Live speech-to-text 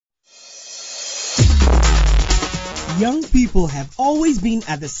Young people have always been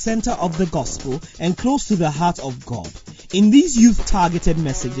at the center of the gospel and close to the heart of God. In these youth-targeted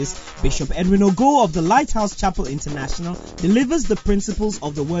messages, Bishop Edwin Ogo of the Lighthouse Chapel International delivers the principles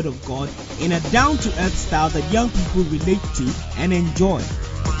of the Word of God in a down-to-earth style that young people relate to and enjoy.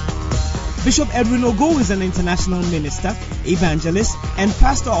 Bishop Edwin Ogo is an international minister, evangelist, and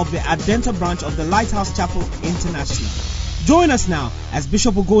pastor of the Adenta branch of the Lighthouse Chapel International. Join us now as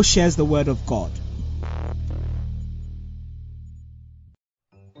Bishop Ogo shares the Word of God.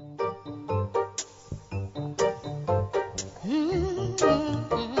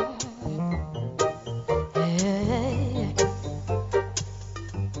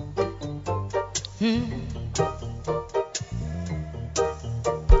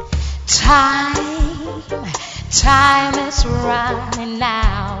 Time is running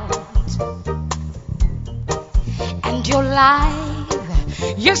out, and your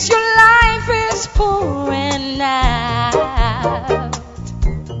life, yes, your life is pouring out.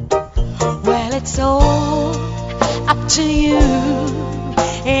 Well, it's all up to you.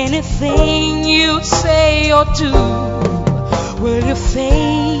 Anything you say or do, will you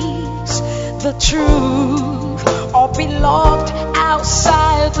face the truth or be locked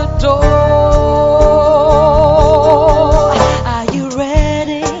outside the door? Are you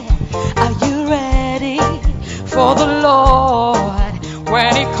ready? Are you ready for the Lord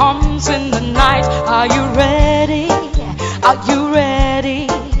when He comes in the night? Are you ready? Are you ready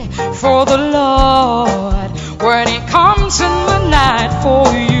for the Lord when He comes in the night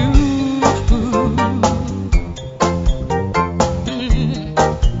for you?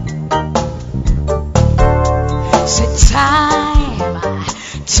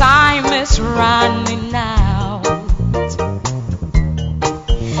 Time is running out,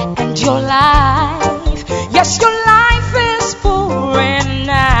 and your life, yes, your life is pouring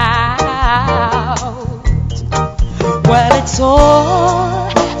out. Well, it's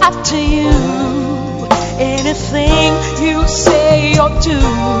all up to you. Anything you say or do,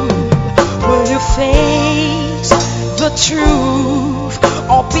 will you face the truth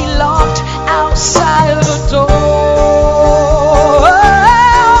or be locked outside the door?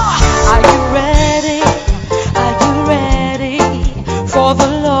 For the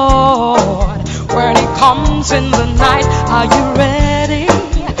Lord when He comes in the night? Are you ready?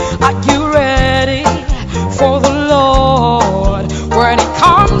 Are you ready for the Lord when He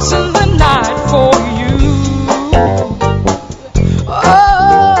comes in the night for you?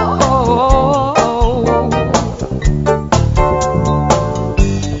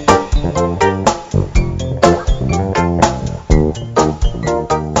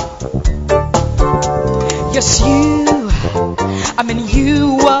 Yes,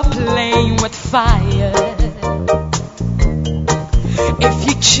 you are playing with fire. If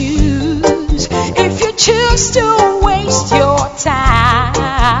you choose to waste your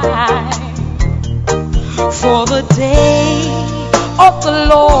time, for the day of the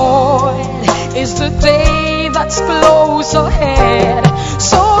Lord is the day that's close ahead.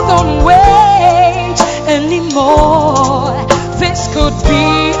 So don't wait anymore. This could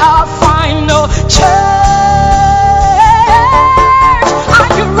be our final chance.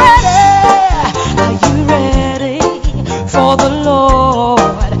 For the Lord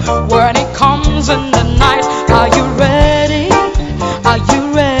when He comes in the night? Are you ready? Are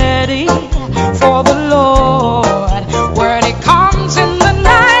you ready for the Lord when He comes in the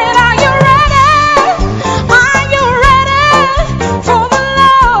night? Are you ready? Are you ready for the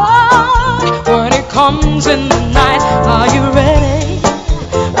Lord when He comes in the night? Are you ready?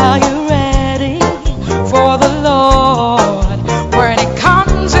 Are you ready for the Lord when He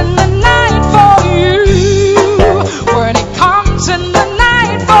comes in the night for you? When He comes in the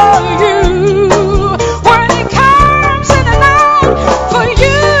night for you, when He comes in the night for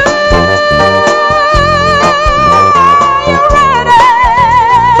you, are you ready?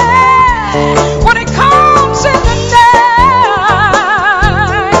 When He comes in the night,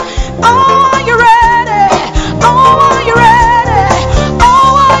 are you ready? Oh, are you ready?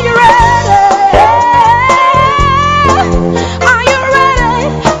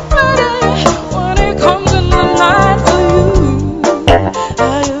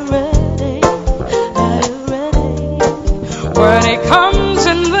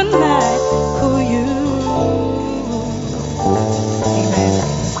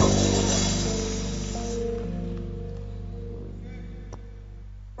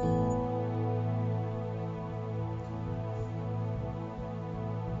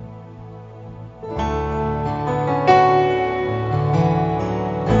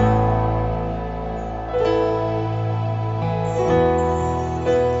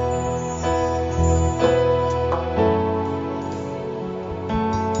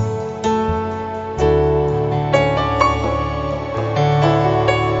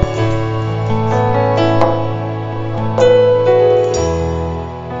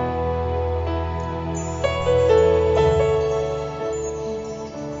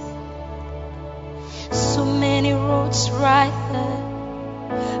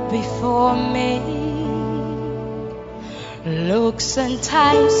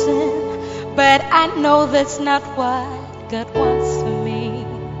 enticing, but I know that's not what God wants for me.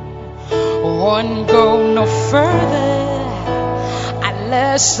 Won't go no further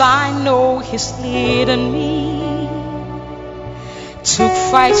unless I know He's leading me. Took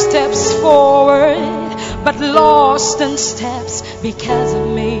 5 steps forward, but lost 10 steps because of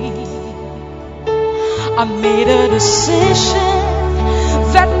me. I made a decision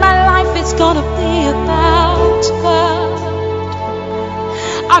that my life is gonna be about God.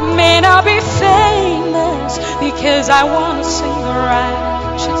 I may not be famous because I wanna sing a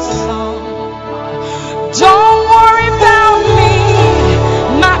righteous song. Don't worry about me,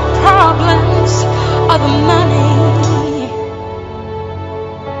 my problems are the money.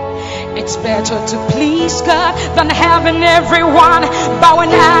 It's better to please God than having everyone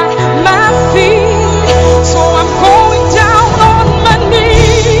bowing at my feet. So I'm going down on my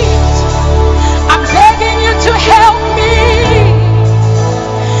knees. I'm begging you to help me,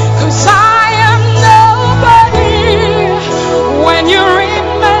 'cause I am nobody. When you're in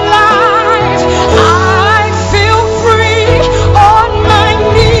my life, I feel free on my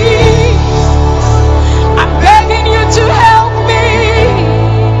knees. I'm begging you to help me,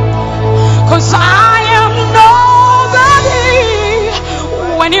 'cause I am nobody.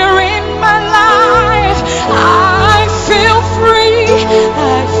 When you're in my life, I feel free.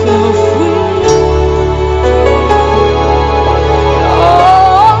 I feel free.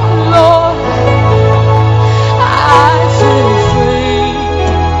 Oh Lord, I feel free.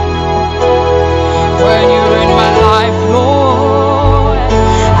 When you're in my life, Lord,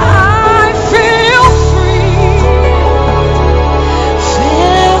 I feel free.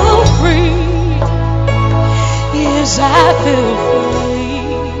 Feel free. Yes, I feel free.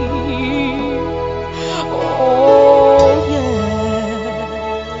 Oh,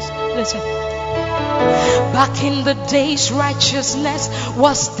 yes. Listen. Back in the days, righteousness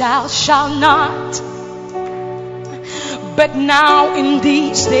was thou shalt not. But now in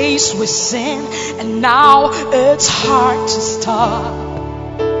these days we sin, and now it's hard to stop.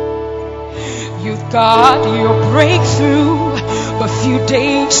 You've got your breakthrough, a few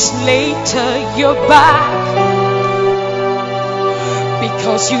days later you're back.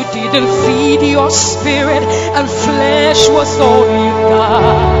 Because you didn't feed your spirit and flesh was all you got.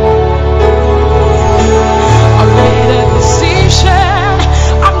 I made a decision,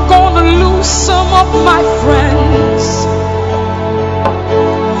 I'm gonna lose some of my friends.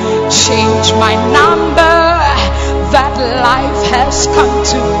 Change my number, that life has come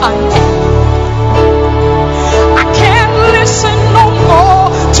to an end. I can't listen no more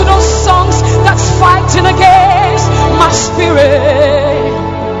to those songs that's fighting against my spirit.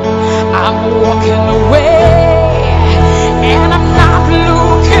 I'm walking away, and I'm not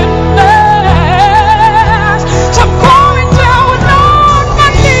looking back. So I'm going down on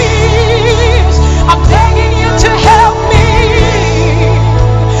my knees. I'm begging you to help me,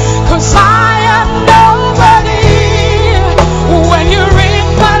 'cause I am nobody. When you're in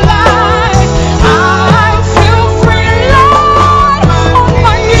my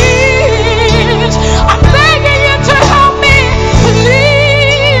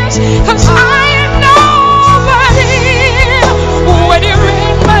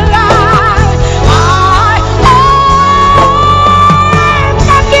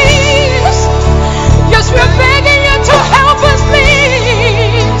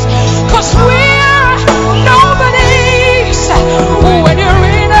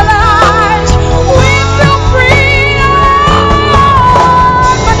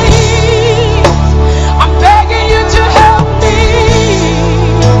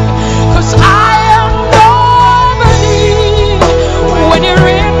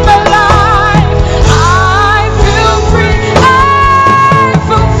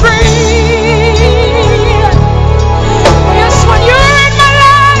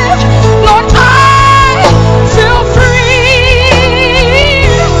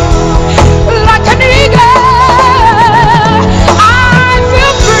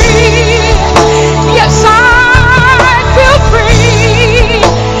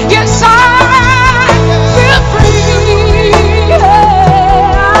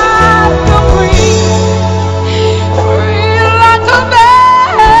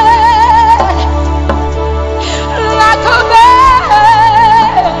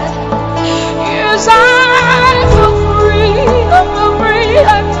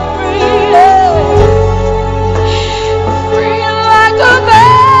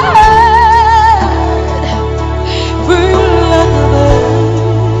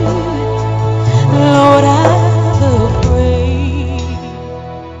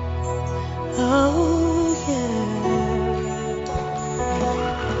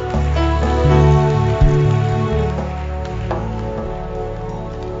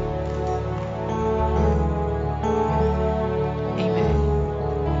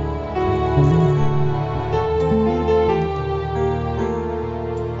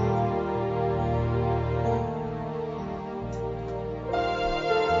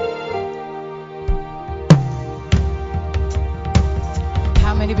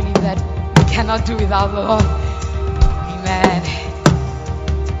cannot do without the Lord. Amen.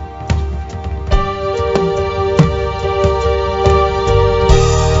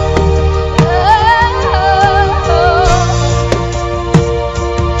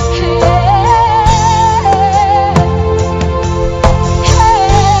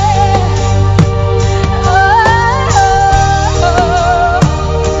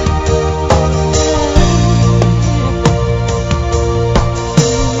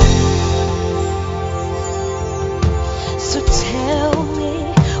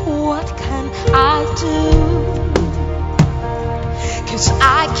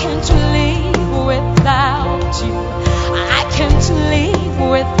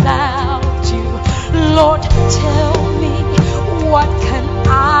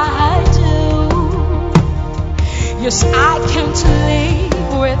 Yes, I can't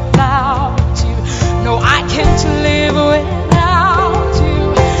live without you. No, I can't live without you.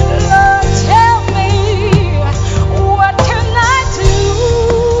 Lord, tell me, what can I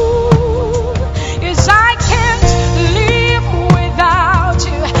do? Yes, I can't live without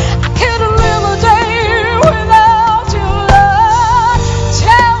you. I can't live a day without you. Lord,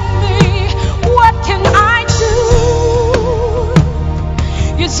 tell me, what can I do?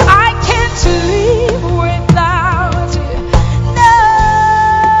 Yes, I can't live without you. No,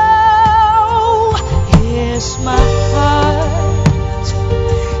 here's my heart,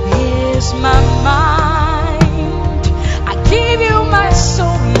 here's my mind. I give you my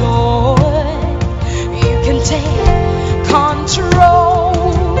soul, Lord. You can take control.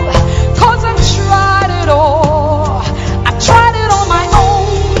 'Cause I've tried it all. I've tried it on my own.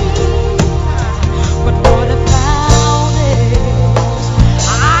 But what I found is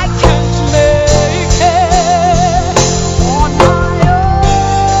I can't live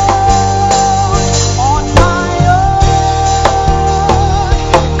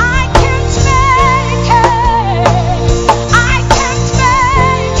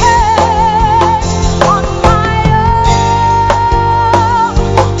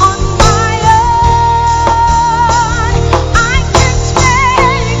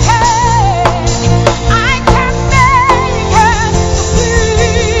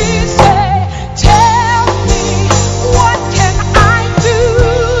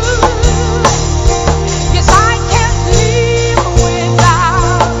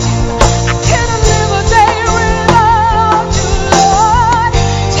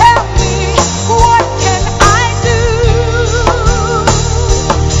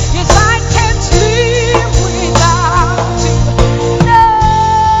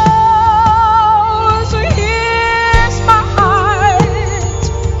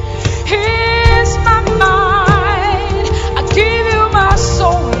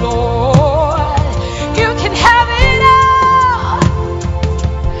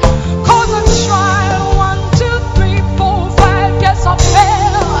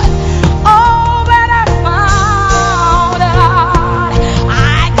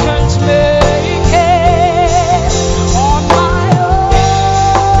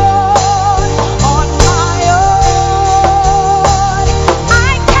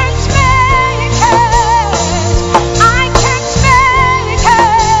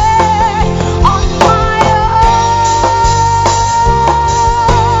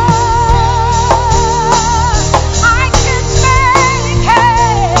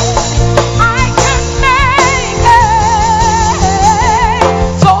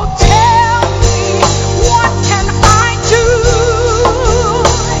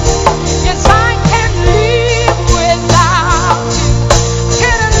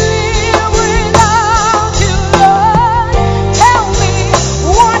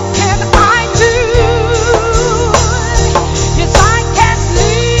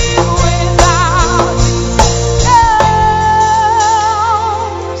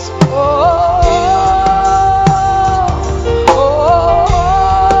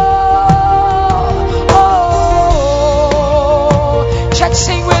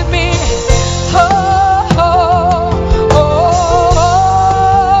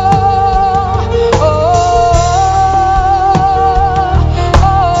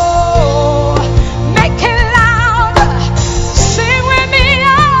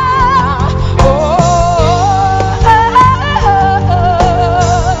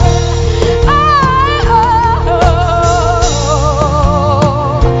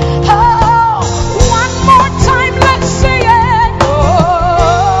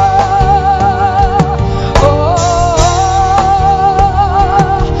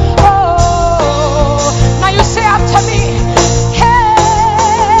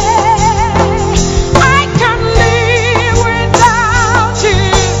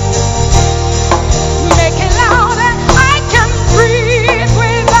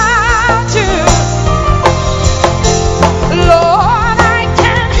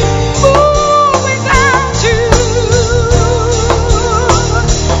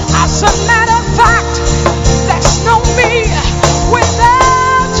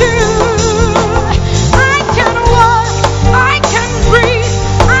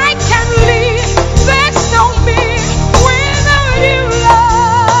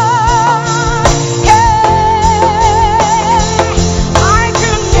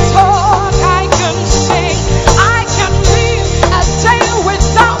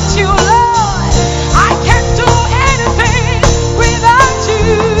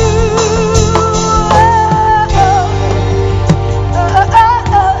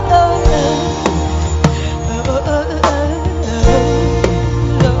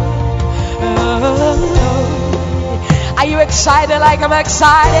like I'm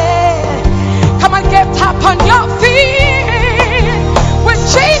excited. Come on, get up on your feet. With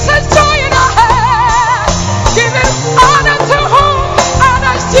Jesus joy in our hands, giving honor to whom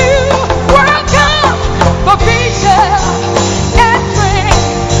honors due. Welcome the Bishop Edwin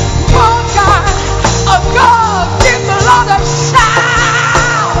Morgan of God. Give the Lord a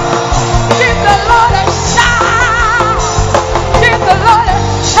shout. Give the Lord a shout. Give the Lord a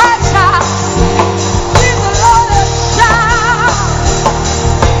shout. Give the Lord a shout.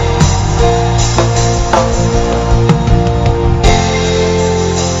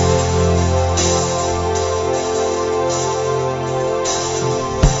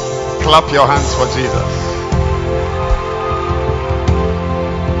 Clap your hands for Jesus.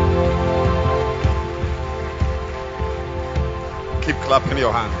 Keep clapping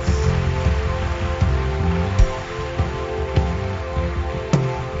your hands.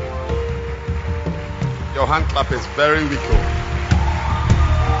 Your hand clap is very weak.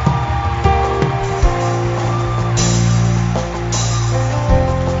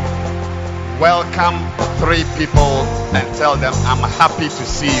 Welcome 3 people and tell them, I'm happy to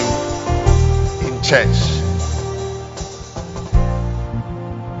see you in church.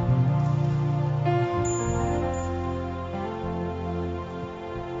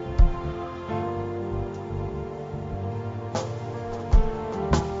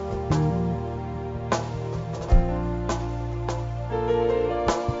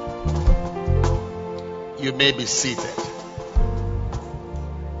 You may be seated.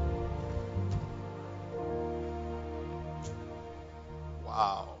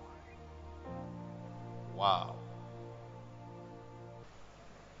 Wow. Wow.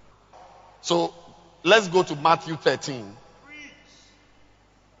 So let's go to Matthew 13.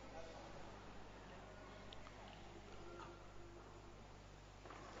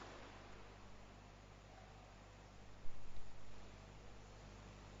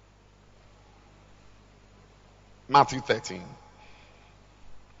 Matthew 13.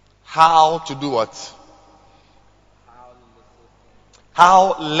 How to do what?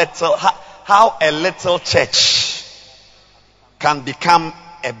 How a little church can become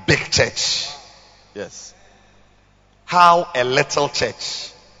a big church. Yes. How a little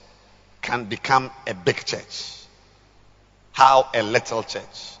church can become a big church. How a little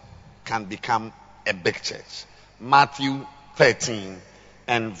church can become a big church. Matthew 13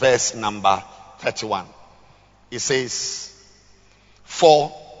 and verse number 31. It says,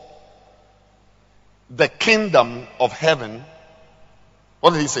 for the kingdom of heaven,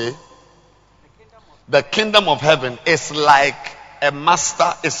 what did he say? The kingdom of heaven is like a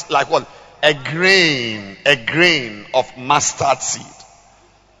mustard, is like what? A grain of mustard seed,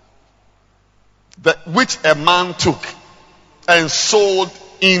 which a man took and sowed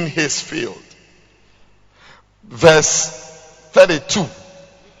in his field. Verse 32,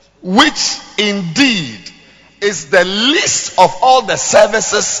 which indeed is the least of all the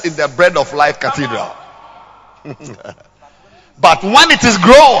services in the Bread of Life Cathedral. But when it is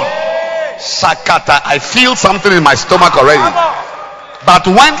grown, Shakata, I feel something in my stomach already. But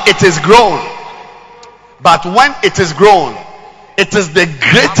when it is grown, it is the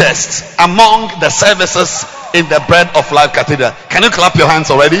greatest among the services in the Bread of Life Cathedral. Can you clap your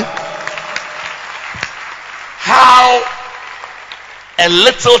hands already? How a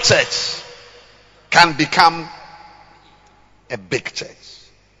little church can become a big church.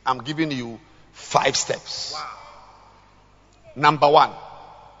 I'm giving you 5 steps. Wow. Number 1,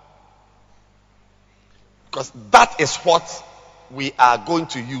 because that is what we are going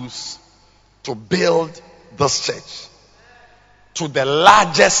to use to build this church to the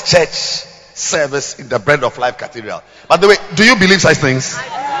largest church service in the Bread of Life Cathedral. By the way, do you believe such things?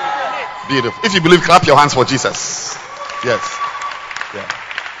 Beautiful. If you believe, clap your hands for Jesus. Yes. Yeah.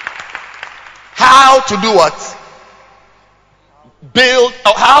 How to do what? Build,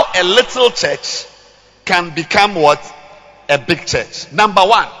 or how a little church can become what? A big church. Number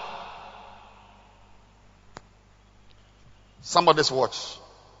 1. Somebody's watch.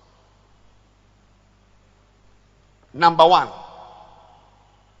 Number 1.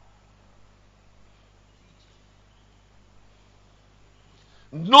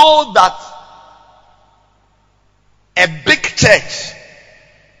 Know that a big church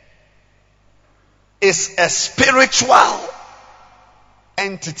is a spiritual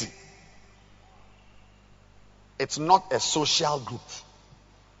entity. It's not a social group.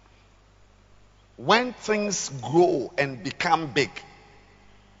 When things grow and become big,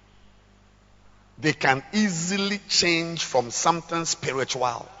 they can easily change from something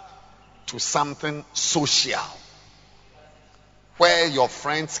spiritual to something social, where your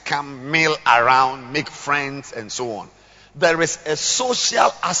friends come, mill around, make friends, and so on. There is a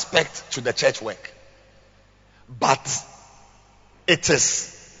social aspect to the church work, but it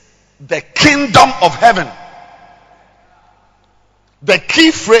is the kingdom of heaven. The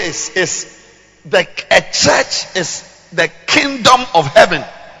key phrase is a church is the kingdom of heaven.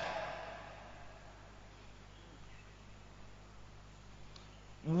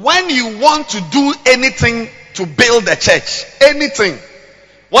 When you want to do anything to build a church, anything,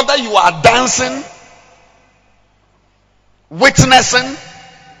 whether you are dancing, witnessing,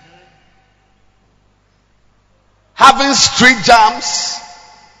 having street jams,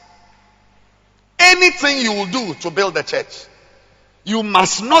 anything you will do to build a church, you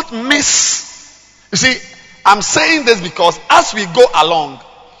must not miss. You see, I'm saying this because as we go along,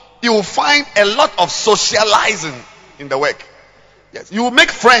 you will find a lot of socializing in the work. Yes, you will make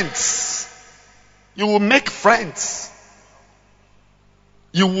friends. You will make friends.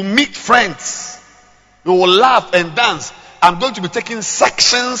 You will meet friends. You will laugh and dance. I'm going to be taking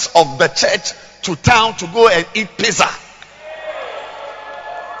sections of the church to town to go and eat pizza.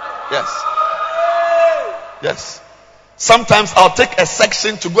 Yes. Yes. Sometimes I'll take a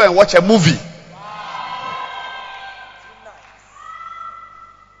section to go and watch a movie.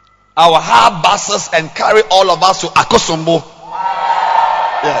 I will hire buses and carry all of us to Akosombo.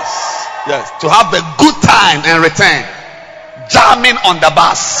 Yes. Yes. To have a good time and return. Jamming on the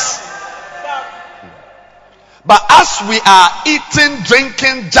bus. But as we are eating,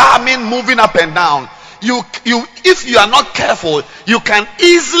 drinking, jamming, moving up and down, if you are not careful, you can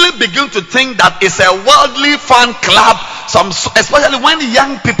easily begin to think that it's a worldly fan club, especially when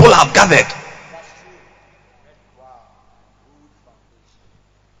young people have gathered.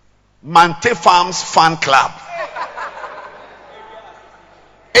 Mante Farms Fan Club,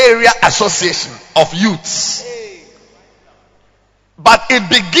 Area Association of Youths. But it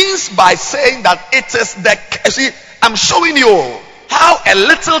begins by saying that it is see, I'm showing you how a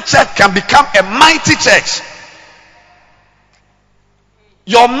little church can become a mighty church.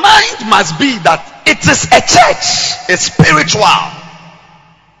 Your mind must be that it is a church. It's spiritual.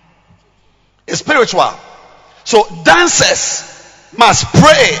 It's spiritual. So dancers must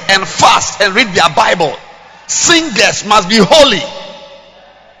pray and fast and read their Bible. Singers must be holy.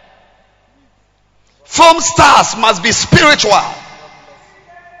 Film stars must be spiritual.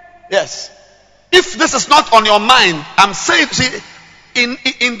 Yes. If this is not on your mind, I'm saying, see, in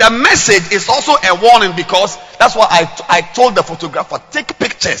the message it's also a warning, because that's why I told the photographer, take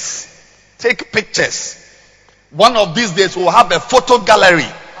pictures. Take pictures. One of these days we'll have a photo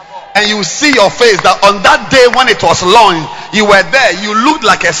gallery and you see your face that on that day when it was launched, you were there. You looked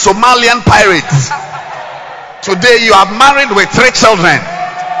like a Somalian pirate. Today you are married with 3 children.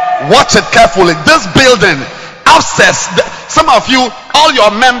 Watch it carefully. This building, upstairs, some of you, all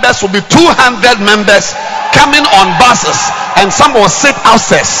your members will be 200 members coming on buses, and some will sit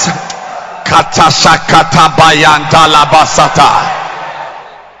upstairs.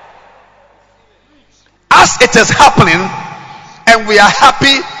 As it is happening, and we are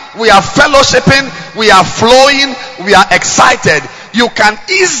happy, we are fellowshipping, we are flowing, we are excited, you can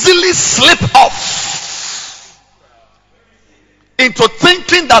easily slip off into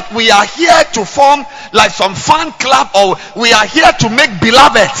thinking that we are here to form like some fan club, or we are here to make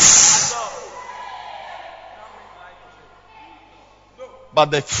beloveds.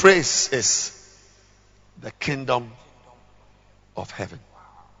 But the phrase is the kingdom of heaven.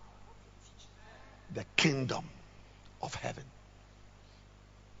 The kingdom of heaven.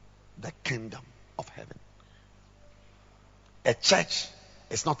 The kingdom of heaven. A church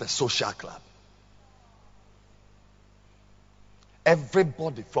is not a social club.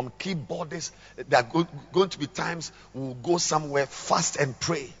 Everybody, from keyboardists, there are going to be times we will go somewhere, fast and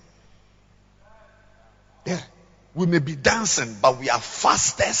pray. Yeah. We may be dancing, but we are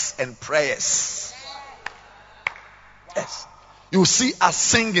fasters and prayers. Yes. You see us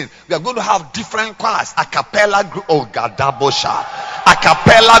singing. We are going to have different choirs. A cappella group. Oh, Gadabosha. A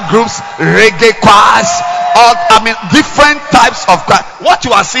cappella groups, reggae choirs. Different types of choirs. What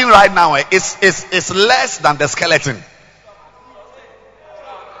you are seeing right now is less than the skeleton.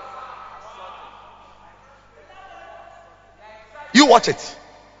 You watch it.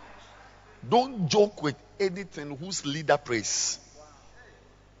 Don't joke with anything whose leader prays.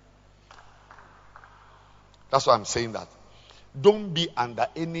 That's why I'm saying that. Don't be under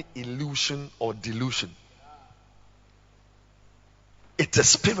any illusion or delusion. It is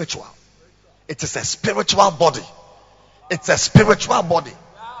spiritual. It is a spiritual body. It's a spiritual body.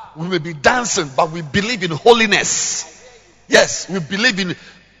 We may be dancing, but we believe in holiness. Yes, we believe in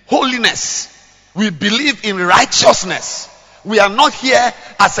holiness. We believe in righteousness. We are not here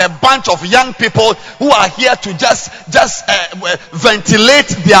as a bunch of young people who are here to just ventilate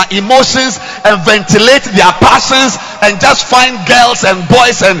their emotions and ventilate their passions and just find girls and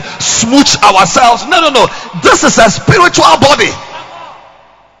boys and smooch ourselves. No. This is a spiritual body.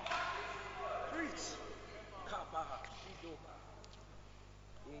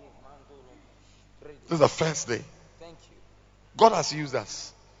 This is the first day. God has used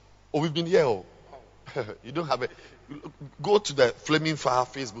us. Oh, we've been here. Oh. You don't have it. Go to the Flaming Fire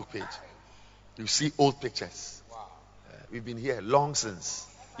Facebook page. You see old pictures. We've been here long since.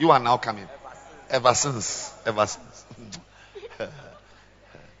 You are now coming. Ever since.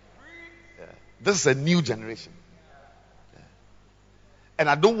 This is a new generation. And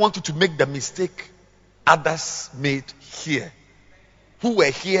I don't want you to make the mistake others made here. Who were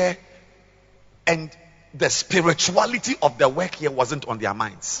here and the spirituality of the work here wasn't on their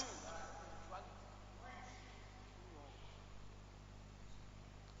minds.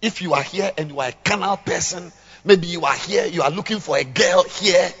 If you are here and you are a carnal person, maybe you are here, you are looking for a girl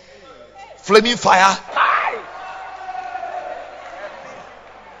here, Flaming Fire.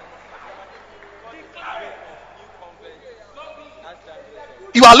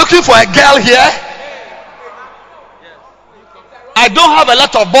 You are looking for a girl here. I don't have a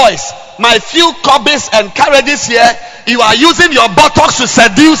lot of boys. My few cobbies and carriages here, you are using your buttocks to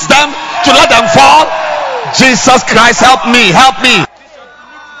seduce them, to let them fall. Jesus Christ, help me.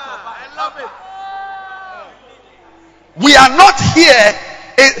 We are not here.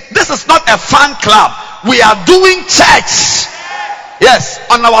 This is not a fan club. We are doing church. Yes,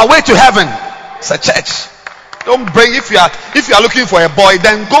 on our way to heaven. It's a church. Don't bring, if you are looking for a boy,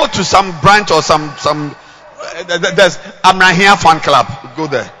 then go to some branch or some there's Amrahia fan club. Go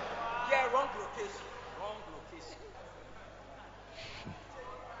there. Yeah, wrong location.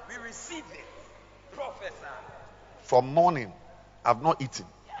 We received it, Professor. From morning, I've not eaten.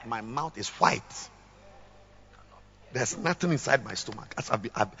 My mouth is white. There's nothing inside my stomach. As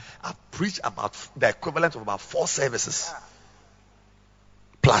I've preached about the equivalent of about 4 services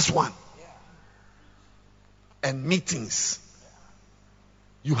plus 1 and meetings.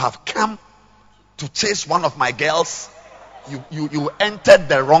 You have come to chase one of my girls. You entered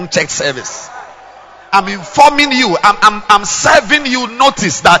the wrong church service. I'm informing you. I'm serving you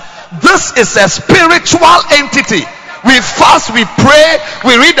notice that this is a spiritual entity. We fast, we pray,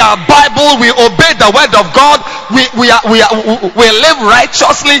 we read our Bible, we obey the word of God, we live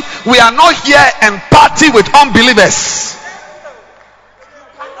righteously. We are not here and party with unbelievers.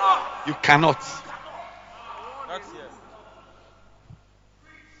 You cannot.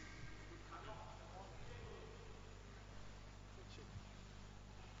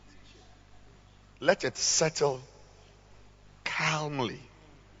 Let it settle calmly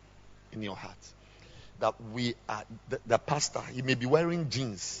in your heart that we are the pastor. He may be wearing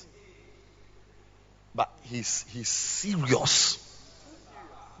jeans, but he's serious.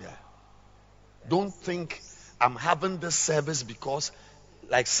 Yeah. Don't think I'm having this service because,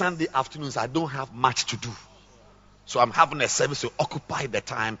 like Sunday afternoons, I don't have much to do, so I'm having a service to occupy the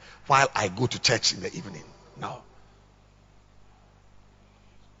time while I go to church in the evening. No.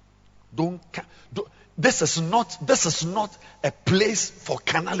 This is not a place for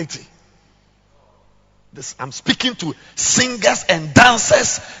carnality. I'm speaking to singers and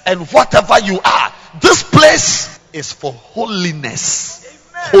dancers and whatever you are. This place is for holiness.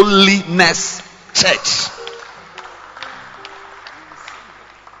 Amen. Holiness church.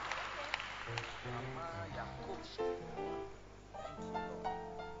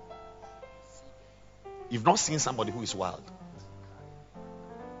 You've not seen somebody who is wild.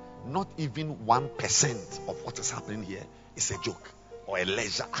 Not even 1% of what is happening here is a joke or a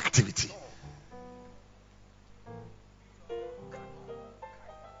leisure activity.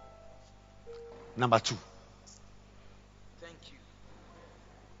 Number 2. Thank you.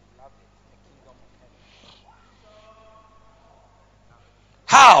 Love it. The kingdom of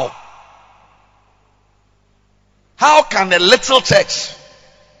heaven. How can a little church?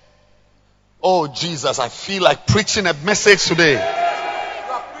 Oh Jesus, I feel like preaching a message today.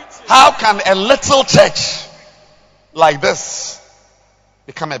 How can a little church like this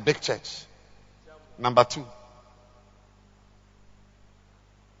become a big church? Number 2.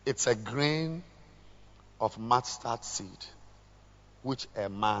 It's a grain of mustard seed which a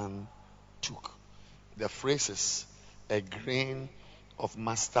man took. The phrase is a grain of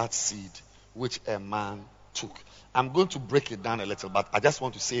mustard seed which a man took. I'm going to break it down a little, but I just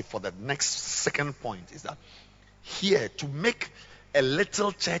want to say for the next second point is that here, to make a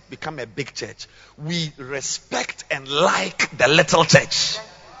little church become a big church, we respect and like the little church.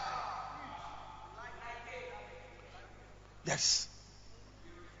 Yes.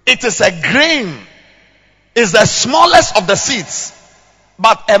 It is a grain. It's the smallest of the seeds.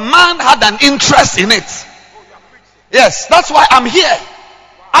 But a man had an interest in it. Yes, that's why I'm here.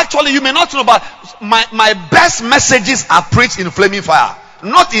 Actually, you may not know, but my best messages are preached in flaming fire.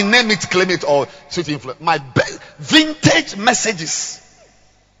 Not in name it, claim it, or sweet influence. My vintage messages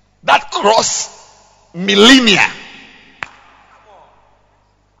that cross millennia.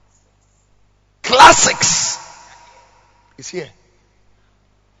 Classics is here.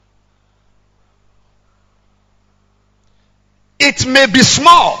 It may be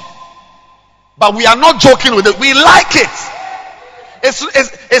small, but we are not joking with it. We like it.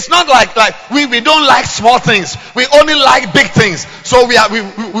 It's not like we don't like small things. We only like big things. So we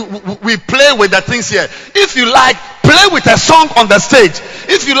play with the things here. If you like, play with a song on the stage.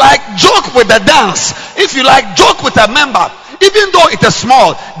 If you like, joke with the dance. If you like, joke with a member. Even though it is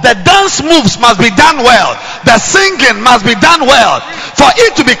small, the dance moves must be done well. The singing must be done well. For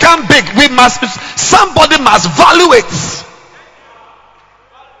it to become big, somebody must value it.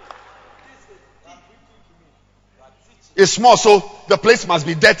 It's small, so the place must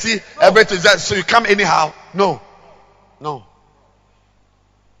be dirty. Everything is there, so you come anyhow. No.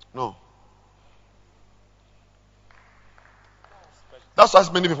 That's why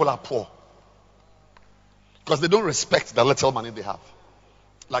many people are poor, because they don't respect the little money they have.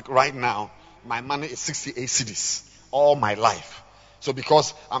 Like right now, my money is 68 cedis all my life. So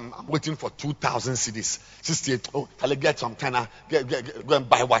because I'm waiting for 2,000 cedis, 68. Oh, I'll get some tenner. Go and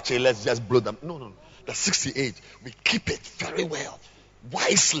buy watch. Let's just blow them. No. The 68, we keep it very well,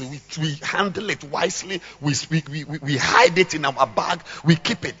 wisely. We handle it wisely. We hide it in our bag. We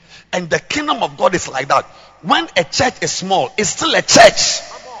keep it. And the kingdom of God is like that. When a church is small, it's still a church.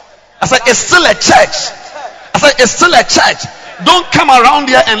 I said, it's still a church. I said, it's still a church. Don't come around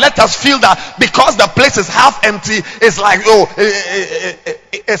here and let us feel that because the place is half empty, it's like,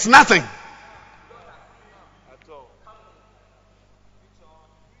 it's nothing.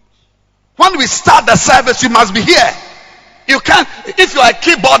 When we start the service, you must be here. You can't, if you are a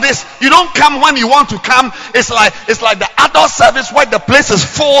keyboardist, you don't come when you want to come. It's like the adult service where the place is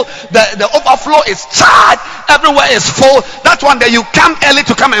full, the overflow is charged, everywhere is full. That one there you come early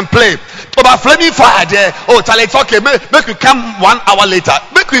to come and play. But flaming fire there, it's okay. Make you come 1 hour later.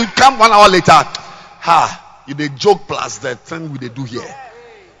 Make you come 1 hour later. You the joke plus the thing we do here.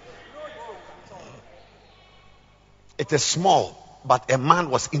 It is small, but a man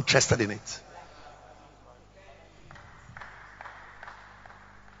was interested in it.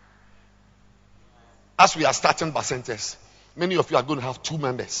 As we are starting Bacentas, many of you are going to have 2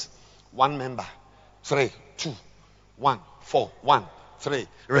 members. 1 member. 3, 2, 1, 4, 1, 3.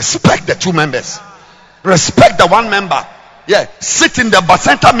 Respect the 2 members. Respect the 1 member. Yeah, sit in the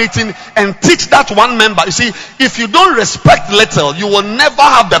Bacenta meeting and teach that 1 member. You see, if you don't respect little, you will never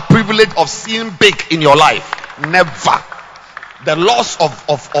have the privilege of seeing big in your life. Never. The laws of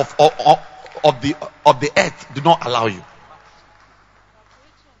the earth do not allow you.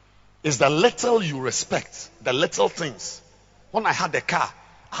 It's the little you respect, the little things. When I had a car,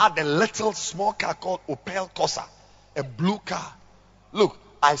 I had a little small car called Opel Corsa, a blue car. Look,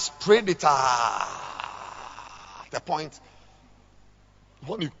 I sprayed it at the point.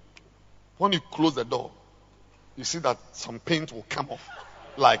 When you close the door, you see that some paint will come off,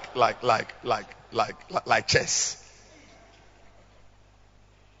 like chess.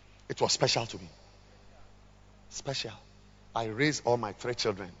 It was special to me. Special. I raised all my 3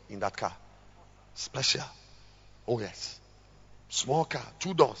 children in that car. Special. Oh yes. Small car,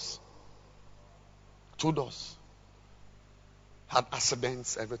 2 doors. 2 doors. Had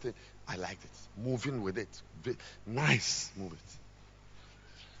accidents, everything. I liked it. Moving with it. Nice. Move it.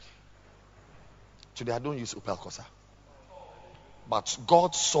 Today I don't use Opel Corsa. But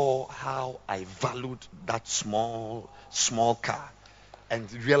God saw how I valued that small car. And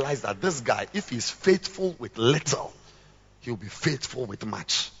realized that this guy, if he's faithful with little, he'll be faithful with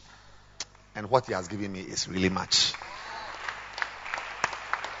much. And what he has given me is really much.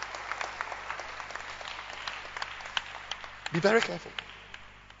 Be very careful.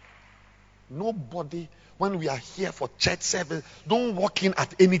 Nobody, when we are here for church service, don't walk in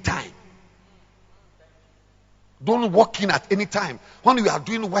at any time. Don't walk in at any time. When we are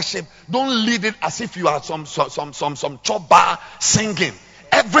doing worship, don't lead it as if you are some chop bar singing.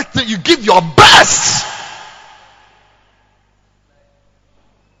 Everything, you give your best.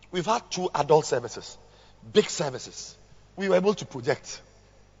 We've had 2 adult services, big services. We were able to project.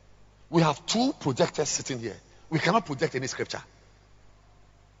 We have 2 projectors sitting here. We cannot project any scripture.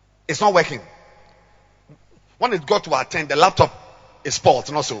 It's not working. When it got to our 10, the laptop is spoiled.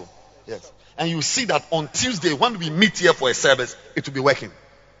 And also, Yes. And you see that on Tuesday when we meet here for a service, it will be working.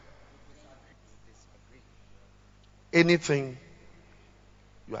 Anything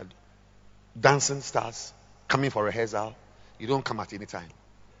you are dancing stars coming for rehearsal, you don't come at any time.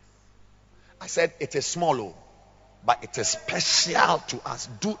 I said it is small, but it is special to us.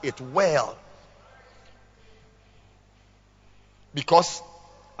 Do it well. Because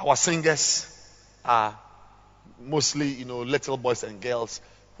our singers are mostly, little boys and girls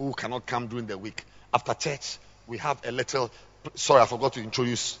who cannot come during the week. After church, we have a little. Sorry, I forgot to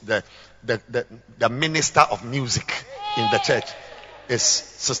introduce the minister of music in the church is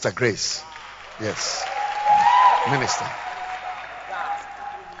Sister Grace. Yes, minister.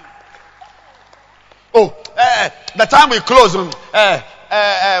 Oh, the time we close,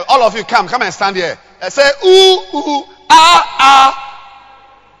 all of you come and stand here. Say ooh, ooh, ah, ah.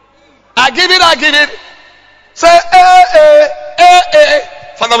 I give it. Say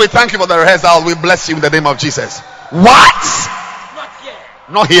Father, we thank you for the rehearsal. We bless you in the name of Jesus. What?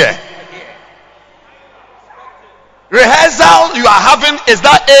 Not here. Rehearsal you are having is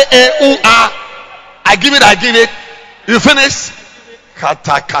that I give it. You finish?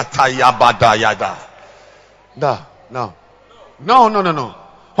 Kata yabada yada. No.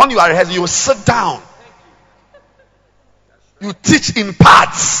 When you are rehearsing, you sit down. You teach in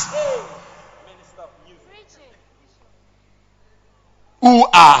parts.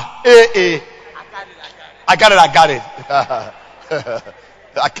 I got it.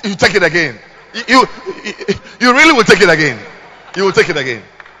 You take it again. You really will take it again. You will take it again.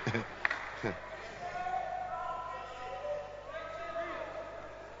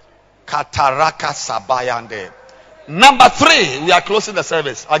 Kataraka Sabayande. Number 3, we are closing the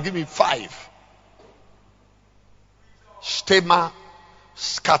service. I'll give you 5. Stema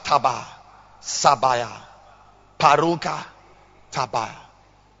Skataba Sabaya Paruka Tabaya.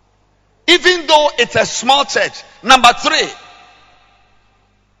 Even though it's a small church. Number 3,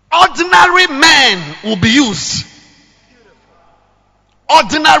 ordinary men will be used.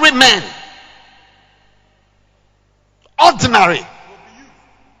 Ordinary men. Ordinary.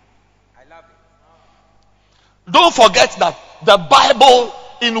 Don't forget that the Bible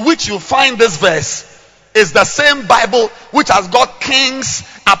in which you find this verse is the same Bible which has got kings,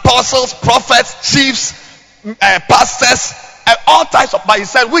 apostles, prophets, chiefs, pastors, all types of. But he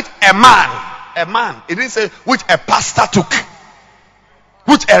said, which a man. It didn't say which a pastor took,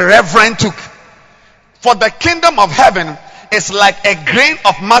 which a reverend took. For the kingdom of heaven is like a grain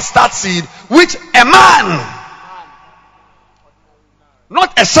of mustard seed, which a man,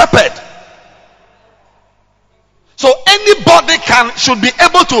 not a shepherd. So anybody should be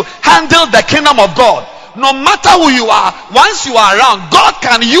able to handle the kingdom of God. No matter who you are, once you are around, God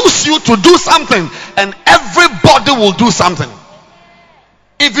can use you to do something, and everybody will do something.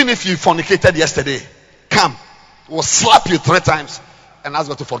 Even if you fornicated yesterday, come, we'll slap you 3 times and ask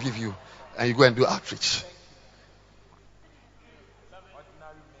God to forgive you, and you go and do outreach.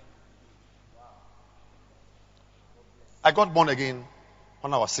 I got born again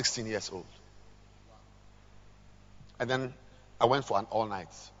when I was 16 years old. And then I went for an all night.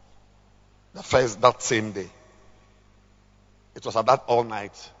 That same day. It was at that all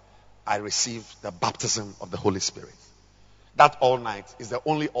night I received the baptism of the Holy Spirit. That all night is the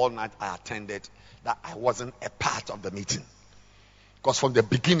only all night I attended that I wasn't a part of the meeting. Because from the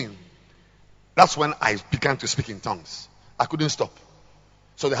beginning, that's when I began to speak in tongues. I couldn't stop.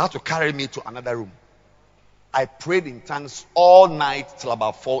 So they had to carry me to another room. I prayed in tongues all night till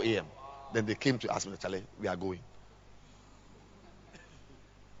about 4 a.m. Then they came to ask me, Charlie, we are going.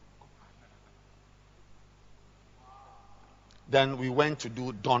 Then we went to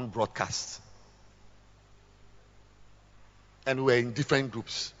do dawn broadcast. And we were in different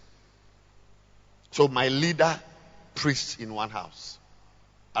groups. So my leader preached in one house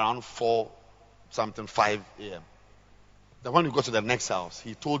around 5 a.m. Then when we got to the next house,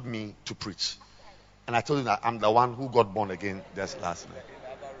 he told me to preach. And I told him that I'm the one who got born again just last night.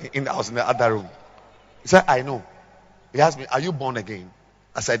 I was in the other room. He said, I know. He asked me, are you born again?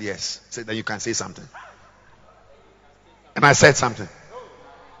 I said, yes. He said, then you can say something. And I said something.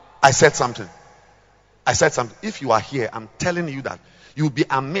 If you are here, I'm telling you that you'll be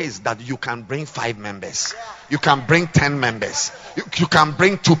amazed that you can bring 5 members. You can bring 10 members. You can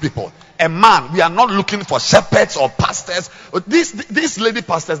bring 2 people. A man, we are not looking for shepherds or pastors. These lady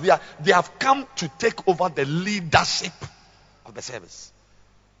pastors, they have come to take over the leadership of the service.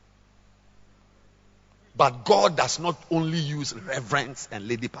 But God does not only use reverends and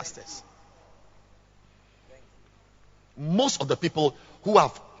lady pastors. Most of the people who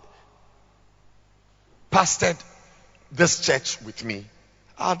have pastored this church with me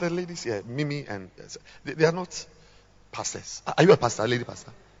are the ladies here, Mimi and they are not pastors. Are you a pastor, a lady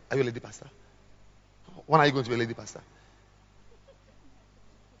pastor? Are you a lady pastor? When are you going to be a lady pastor?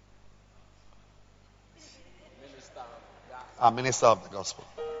 A minister of the gospel.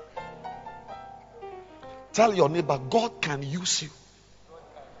 Tell your neighbor, God can use you.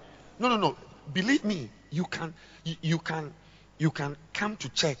 No. Believe me, you can come to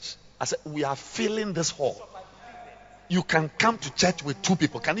church. I said, we are filling this hall. You can come to church with 2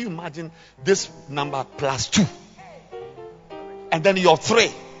 people. Can you imagine this number plus 2? And then you're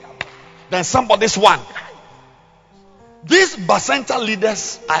 3. Then somebody's 1. These Bacenta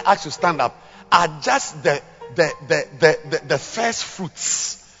leaders I asked to stand up are just the first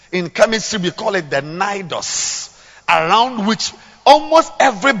fruits. In chemistry we call it the nidus, around which almost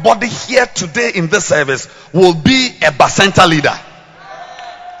everybody here today in this service will be a Bacenta leader.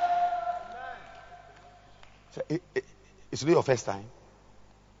 So it's your first time.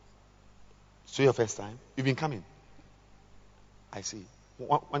 So your first time. You've been coming. I see.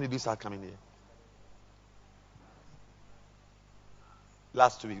 When did you start coming here?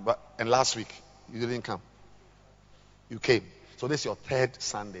 Last week, and last week you didn't come. You came. So this is your 3rd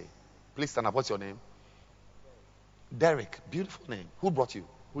Sunday. Please stand up. What's your name? Derek. Beautiful name. Who brought you?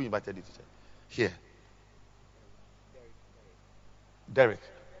 Who invited you to church? Here. Derek.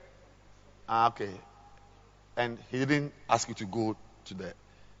 Okay. And he didn't ask you to go to the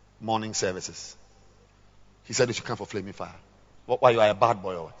morning services. He said you should come for Flaming Fire. Why, you are a bad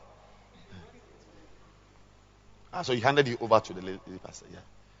boy or what? So he handed you over to the lady pastor. Yeah.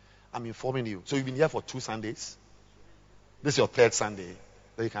 I'm informing you. So you've been here for 2 Sundays. This is your 3rd Sunday.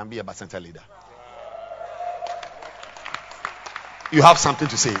 That you can be a Bacenta leader. You have something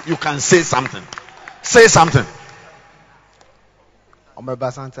to say. You can say something. Say something. I'm a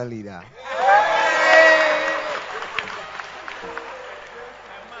Bacenta leader.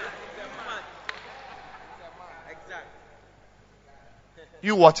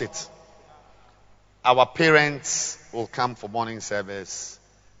 You watch it. Our parents will come for morning service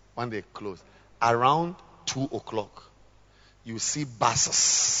when they close. Around 2 o'clock, you see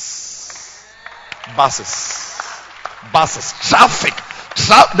buses. Traffic.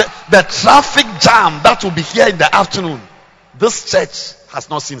 The traffic jam that will be here in the afternoon. This church has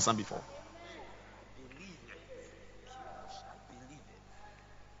not seen some before.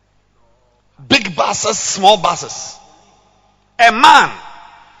 Big buses, small buses. A man,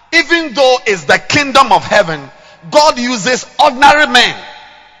 even though it's the kingdom of heaven, God uses ordinary men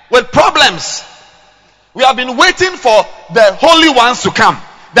with problems. We have been waiting for the holy ones to come.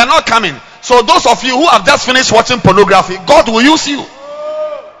 They're not coming. So those of you who have just finished watching pornography, God will use you.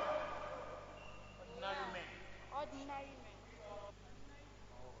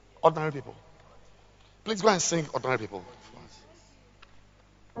 Ordinary people. Please go and sing Ordinary People for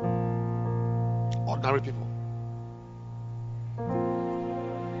us. Ordinary people.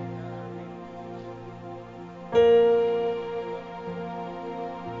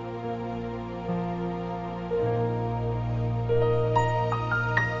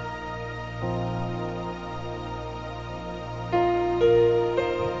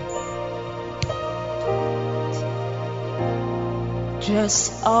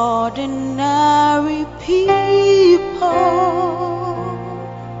 Just ordinary people.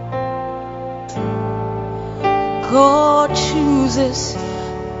 God chooses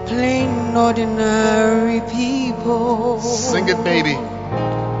plain ordinary people. Sing it, baby.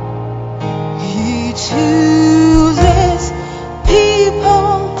 He chooses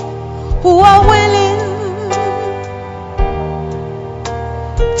people who are willing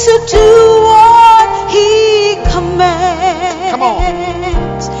to do what He commands. Come on.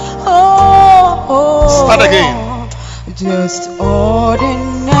 Oh, start again. Just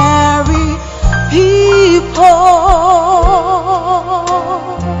ordinary people.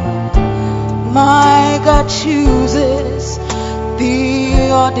 My God chooses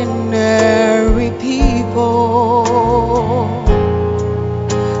the ordinary people.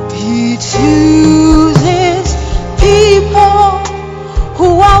 He chooses people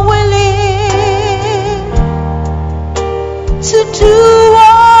who are willing to do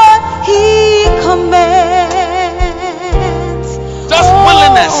what He commands. Just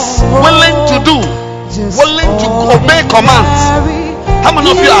willingness. Willing to do. Willing to obey commands. How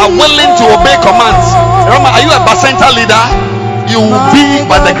many of you are willing to obey commands? Remember, are you a Bacenta leader? You will be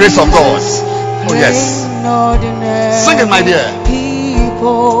by the grace of God. Oh yes. Sing it, my dear.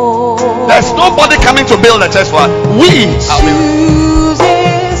 There's nobody coming to build a church for us. We are building.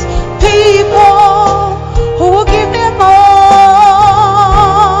 People who will give them all,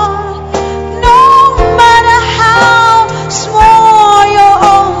 no matter how small your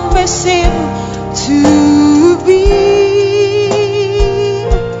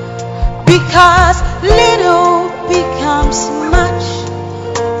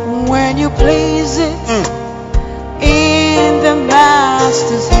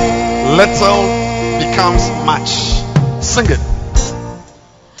little becomes much. Sing it.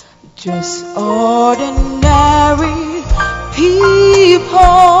 Just ordinary people.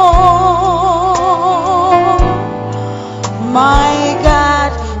 My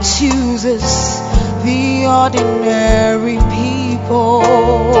God chooses the ordinary people.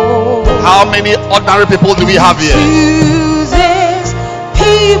 How many ordinary people do we have here? Chooses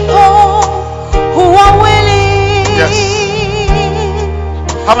people who are willing. Yes.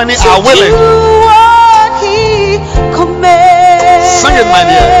 How many are willing? To do what He commands. Sing it, my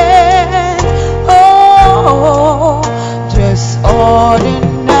dear. Oh, just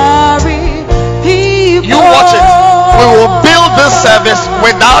ordinary people. You watch it. We will build this service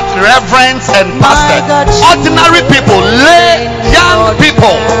without reverence and pastor. Ordinary people, lay young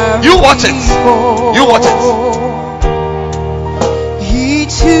people. You watch it. You watch it. He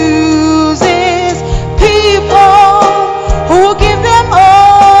chooses people who give them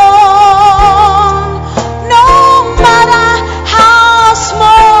all, no matter how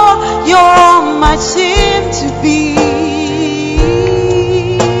small your might seem to be,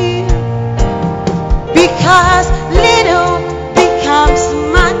 because little becomes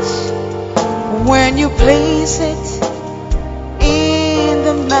much when you place it in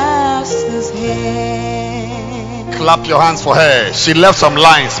the Master's hand. Clap your hands for her. She left some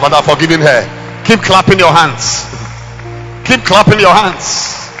lines, but I've forgiven her. Keep clapping your hands. Keep clapping your hands.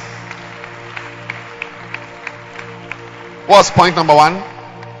 What's point number 1?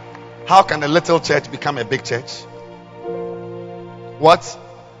 How can a little church become a big church? What?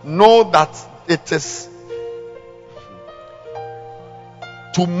 Know that it is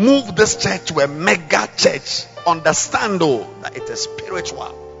to move this church to a mega church. Understand though that it is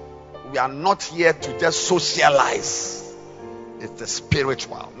spiritual. We are not here to just socialize. It is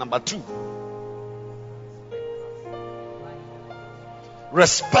spiritual. Number 2,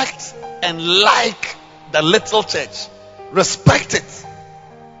 respect and like the little church. Respect it.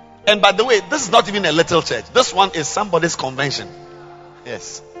 And by the way, this is not even a little church. This one is somebody's convention.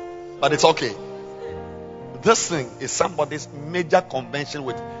 Yes. But it's okay. This thing is somebody's major convention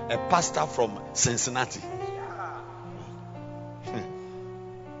with a pastor from Cincinnati.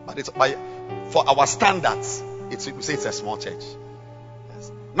 But it's for our standards, we say it's a small church.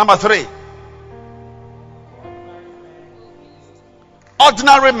 Yes. Number 3,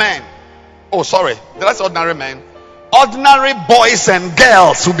 ordinary men. Oh, sorry. Did I say ordinary men? Ordinary boys and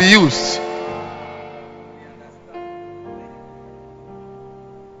girls will be used.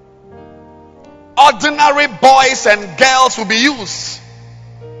 Ordinary boys and girls will be used.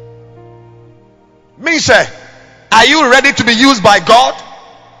 Misha, are you ready to be used by God?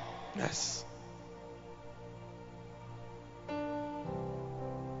 Yes.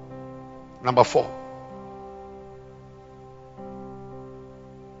 Number 4.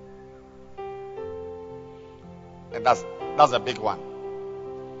 And that's a big one.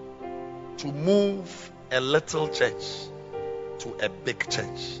 To move a little church to a big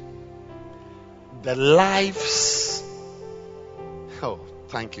church. The lives, oh,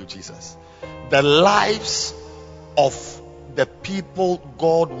 thank you, Jesus. The lives of the people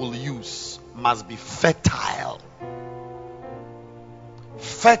God will use must be fertile.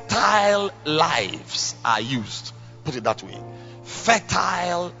 Fertile lives are used. Put it that way.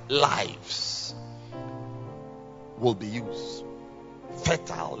 Fertile lives will be used.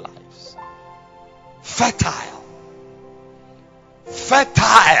 Fertile lives. Fertile.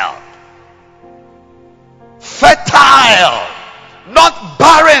 Fertile. Fertile. Not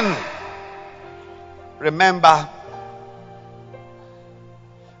barren. Remember.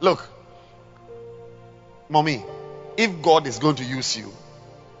 Look. Mommy, if God is going to use you,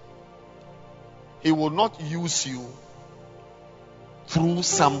 He will not use you through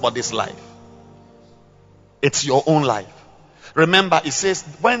somebody's life. It's your own life. Remember, it says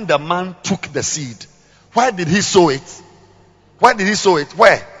when the man took the seed, where did he sow it? Where did he sow it?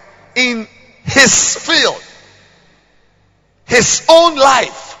 Where? In his field. His own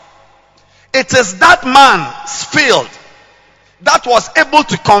life. It is that man's field that was able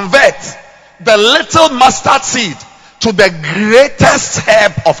to convert the little mustard seed to the greatest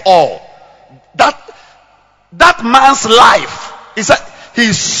herb of all. That man's life, he said,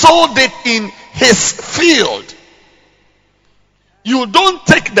 he sowed it in his field. You don't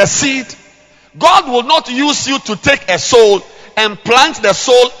take the seed. God will not use you to take a soul and plant the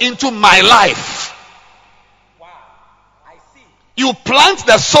soul into my life. Wow, I see. You plant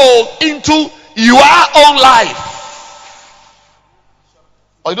the soul into your own life.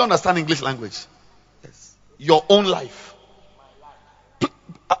 Oh, you don't understand English language? Yes. Your own life.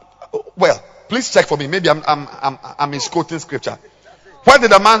 Well, please check for me. Maybe I'm misquoting scripture. Where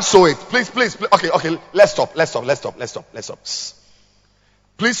did the man sow it? Please. Okay. Let's stop.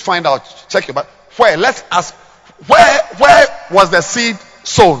 Please find out. Check your Bible. Where? Let's ask. Where was the seed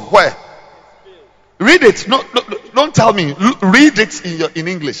sown? Where? Read it. No, don't tell me. Read it in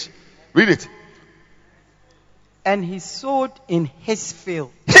English. Read it. And he sowed in his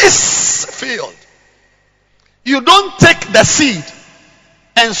field. His field. You don't take the seed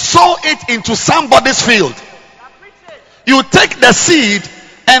and sow it into somebody's field. You take the seed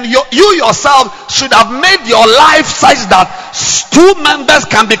and you yourself should have made your life such that 2 members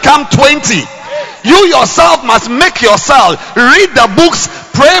can become 20. You yourself must make yourself read the books,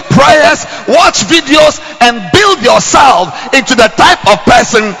 pray prayers, watch videos, and build yourself into the type of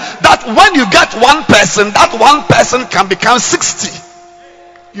person that when you get one person, that one person can become 60.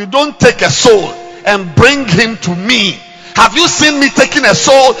 You don't take a soul and bring him to me. Have you seen me taking a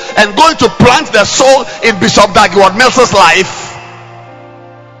soul and going to plant the soul in Bishop Dag Heward-Mills's life?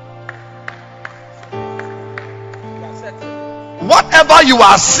 Whatever you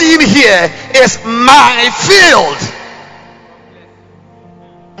are seeing here is my field.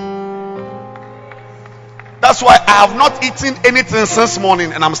 That's why I have not eaten anything since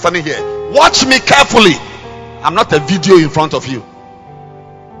morning and I'm standing here. Watch me carefully. I'm not a video in front of you.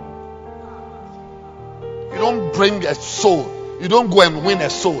 You don't bring a soul. You don't go and win a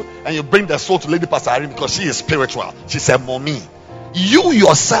soul and you bring the soul to Lady Pastor Irene because she is spiritual. She's a mommy. You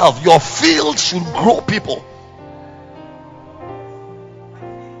yourself, your field should grow people.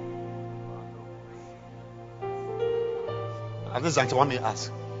 At this juncture, I want me to ask,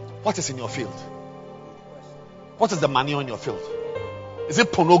 what is in your field? What is the manure in your field? Is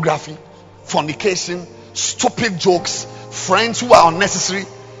it pornography, fornication, stupid jokes, friends who are unnecessary?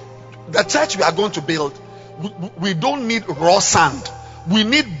 The church we are going to build, we don't need raw sand. We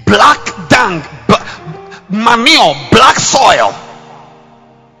need black dung, manure, black soil,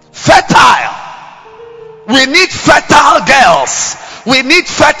 fertile. We need fertile girls. We need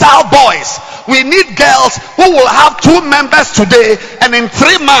fertile boys. We need girls who will have 2 members today, and in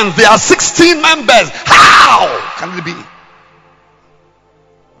 3 months there are 16 members. How can it be?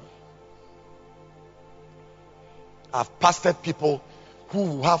 I've pastored people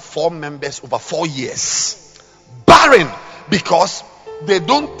who have 4 members over 4 years, barren, because they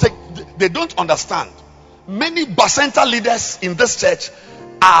don't understand. Many Bacenta leaders in this church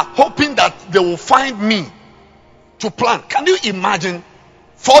are hoping that they will find me to plant. Can you imagine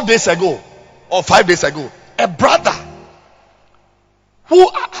 4 days ago or 5 days ago, a brother who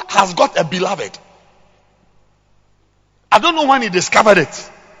has got a beloved? I don't know when he discovered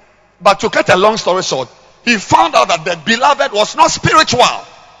it, but to cut a long story short, he found out that the beloved was not spiritual.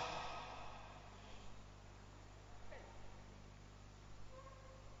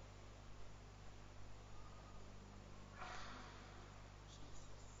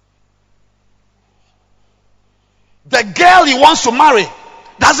 The girl he wants to marry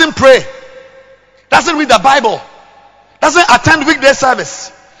doesn't pray, doesn't read the Bible, doesn't attend weekday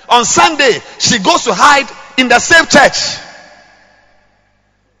service. On Sunday, she goes to hide in the same church.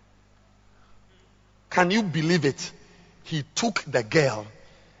 Can you believe it? He took the girl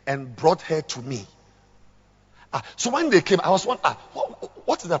and brought her to me. So when they came, I was wondering,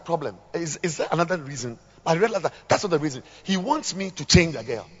 what is the problem? Is there another reason? I realized that that's not the reason. He wants me to change the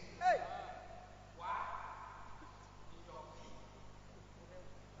girl.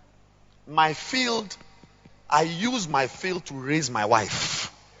 My field, I use my field to raise my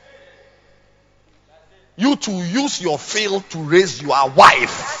wife. You to use your field to raise your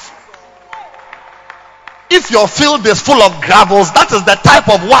wife. If your field is full of gravels, that is the type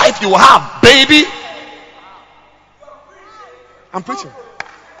of wife you have, baby. I'm preaching.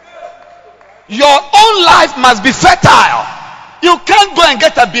 Your own life must be fertile. You can't go and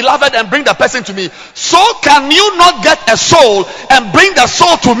get a beloved and bring the person to me. So can you not get a soul and bring the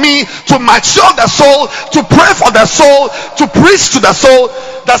soul to me to mature the soul, to pray for the soul, to preach to the soul?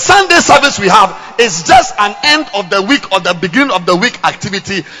 The Sunday service we have is just an end of the week or the beginning of the week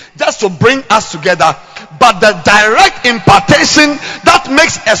activity, just to bring us together. But the direct impartation that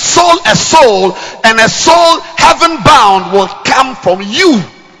makes a soul and a soul heaven bound will come from you.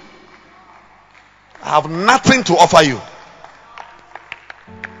 I have nothing to offer you.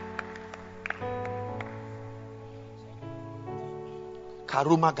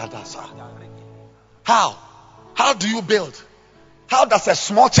 Karuma Gadasa. How do you build? How does a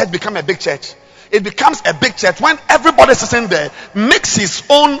small church become a big church? It becomes a big church when everybody sitting there makes his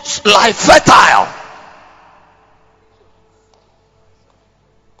own life fertile.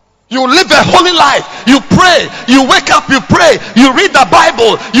 You live a holy life. You pray. You wake up, you pray. You read the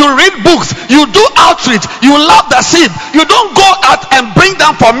Bible. You read books. You do outreach. You love the sheep. You don't go out and bring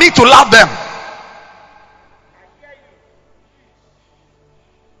them for me to love them.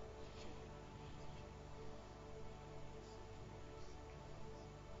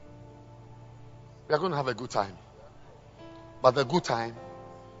 We are going to have a good time. But the good time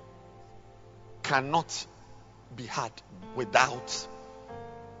cannot be had without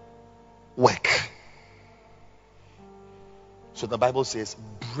work. So the Bible says,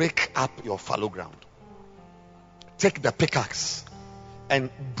 break up your fallow ground. Take the pickaxe and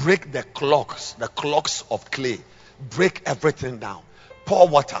break the clogs of clay. Break everything down. Pour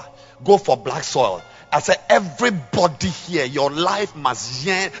water. Go for black soil. I said, everybody here, your life must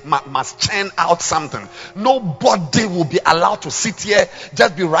churn out something. Nobody will be allowed to sit here,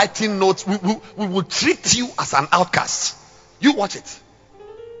 just be writing notes. We will treat you as an outcast. You watch it.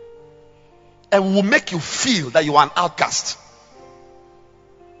 And we will make you feel that you are an outcast.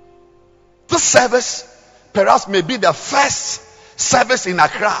 This service perhaps may be the first service in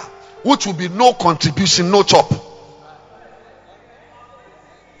Accra, which will be no contribution, no chop.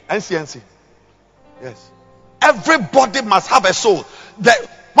 NCNC. Yes. Everybody must have a soul.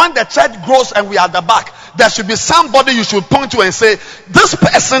 When the church grows and we are at the back, there should be somebody you should point to and say, this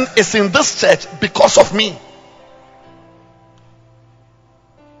person is in this church because of me.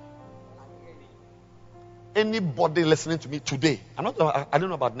 Anybody listening to me today, I don't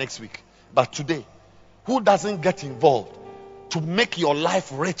know about next week, but today, who doesn't get involved to make your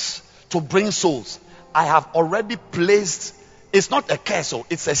life rich, to bring souls, I have already placed. It's not a curse,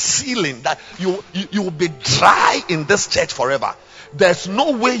 it's a ceiling that you will be dry in this church forever. There's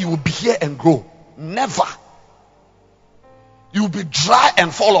no way you will be here and grow. Never. You will be dry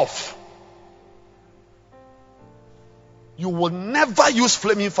and fall off. You will never use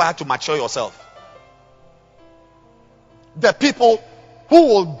flaming fire to mature yourself. The people who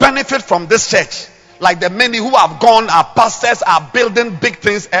will benefit from this church, like the many who have gone, are pastors, are building big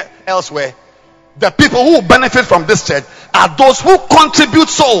things elsewhere. The people who benefit from this church are those who contribute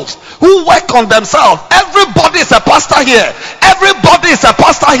souls, who work on themselves. Everybody is a pastor here. Everybody is a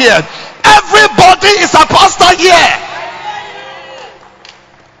pastor here. Everybody is a pastor here.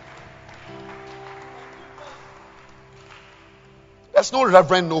 There's no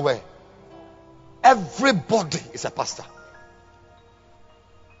reverend nowhere. Everybody is a pastor.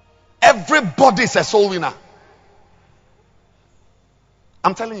 Everybody is a soul winner.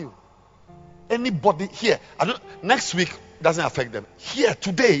 I'm telling you. Anybody here, next week doesn't affect them. Here,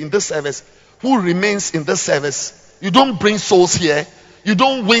 today, in this service, who remains in this service, you don't bring souls here. You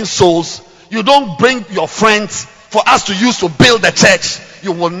don't win souls. You don't bring your friends for us to use to build the church.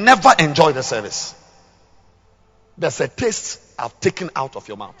 You will never enjoy the service. There's a taste I've taken out of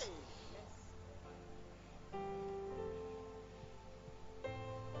your mouth.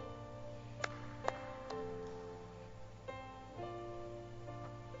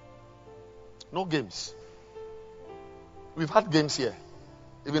 No games. We've had games here.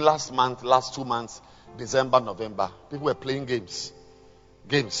 Even last month, last 2 months, December, November, people were playing games.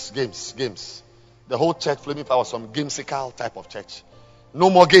 Games. The whole church, Flaming Fire, was some gamesical type of church. No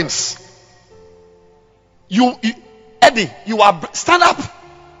more games. Eddie, stand up.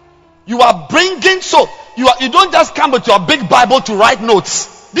 You are bringing soul. You don't just come with your big Bible to write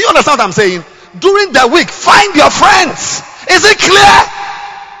notes. Do you understand what I'm saying? During the week, find your friends. Is it clear?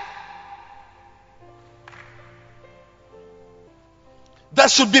 There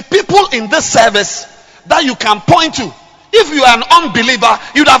should be people in this service that you can point to. If you are an unbeliever,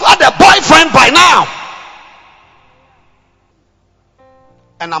 you'd have had a boyfriend by now.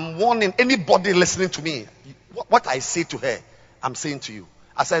 And I'm warning anybody listening to me. What I say to her, I'm saying to you.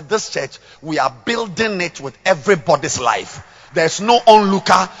 I said, this church, we are building it with everybody's life. There's no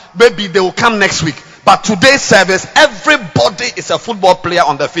onlooker. Maybe they will come next week. But today's service, everybody is a football player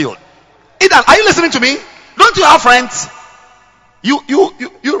on the field. Idan, are you listening to me? Don't you have friends?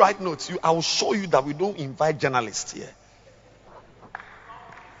 You write notes. I will show you that we don't invite journalists here.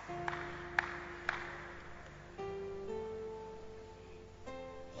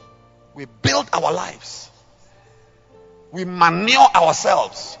 We build our lives. We manure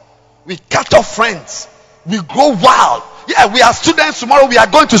ourselves. We cut off friends. We grow wild. Yeah, we are students. Tomorrow we are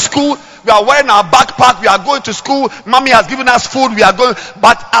going to school. We are wearing our backpack. We are going to school. Mommy has given us food. We are going.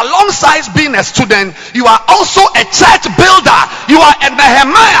 But alongside being a student, you are also a church builder. You are a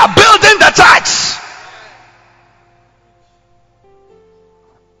Nehemiah building the church.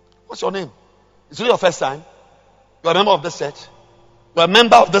 What's your name? Is it your first time? You are a member of this church. You are a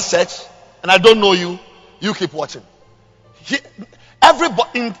member of this church. And I don't know you. You keep watching.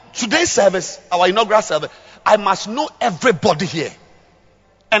 Everybody in today's service, our inaugural service, I must know everybody here.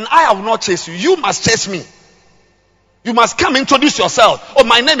 And I will not chase you. You must chase me. You must come introduce yourself. Oh,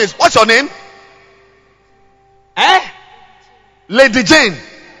 my name is, what's your name? Lady Jane.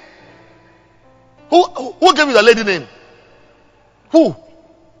 Who gave you the lady name? Who?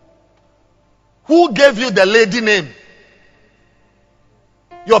 Who gave you the lady name?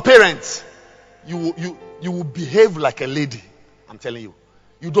 Your parents. You will behave like a lady. I'm telling you.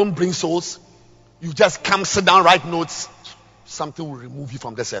 You don't bring souls. You just come, sit down, write notes. Something will remove you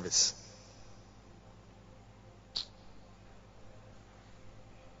from the service.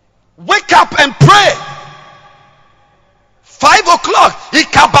 Wake up and pray. 5 o'clock.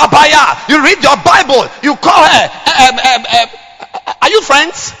 Ikababaya. You read your Bible. You call her. Are you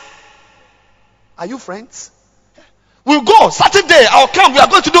friends? Are you friends? We'll go. Saturday, I'll come. We are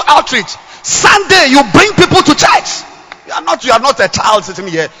going to do outreach. Sunday, you bring people to church. You are not a child sitting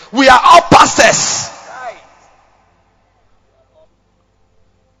here. We are all pastors.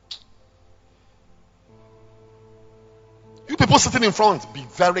 You people sitting in front, be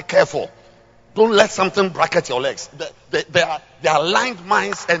very careful. Don't let something bracket your legs. There are lined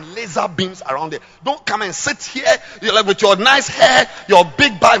mines and laser beams around it. Don't come and sit here with your nice hair, your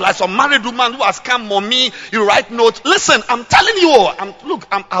big bag, like some married woman who has come, mommy. You write notes. Listen, I'm telling you.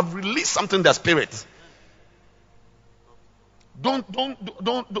 I've released something in the spirit. Don't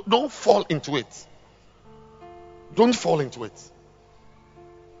fall into it. Don't fall into it.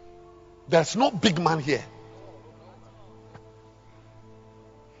 There's no big man here.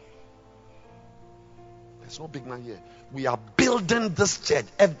 There's no big man here. We are building this church.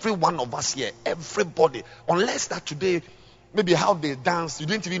 Every one of us here. Everybody. Unless that today, maybe how they dance. You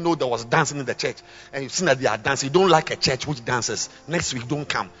didn't even know there was dancing in the church. And you've seen that they are dancing. You don't like a church which dances. Next week, don't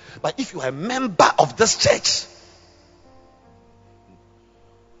come. But if you are a member of this church,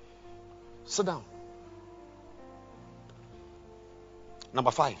 sit down.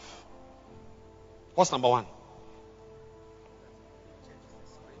 Number 5. What's number 1?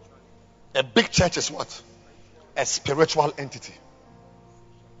 A big church is what? A spiritual entity.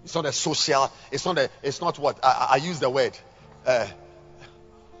 It's not a social. It's not what I use the word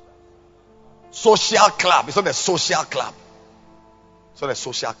social club. It's not a social club. It's not a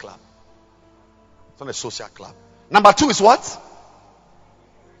social club. It's not a social club. Number 2 is what?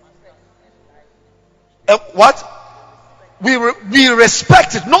 What? We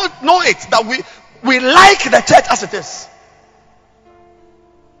respect it. Know it that we like the church as it is.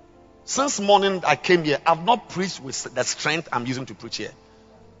 Since morning I came here, I've not preached with the strength I'm using to preach here.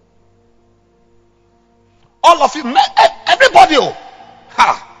 All of you, everybody.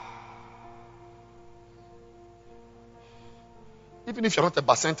 Even if you're not a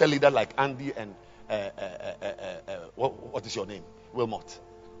Bacenta leader like Andy and what is your name? Wilmot.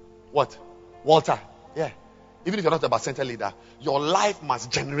 What? Walter. Yeah. Even if you're not a Bacenta leader, your life must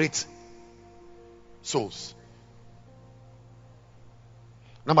generate souls.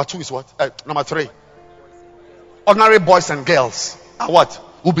 Number 2 is what? Number 3. Ordinary boys and girls are what?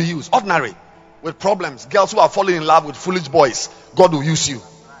 Will be used. Ordinary. With problems. Girls who are falling in love with foolish boys. God will use you.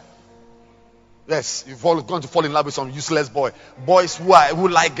 Yes. You're going to fall in love with some useless boy. Boys who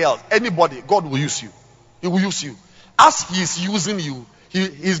like girls. Anybody. God will use you. He will use you. As he is using you,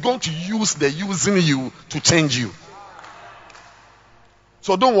 he's going to use the using you to change you.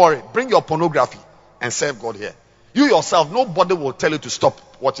 So don't worry. Bring your pornography and serve God here. You yourself, nobody will tell you to stop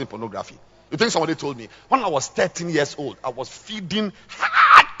watching pornography. You think somebody told me when I was 13 years old, I was feeding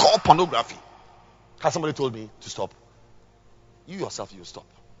hardcore pornography. Has somebody told me to stop? You yourself, you stop.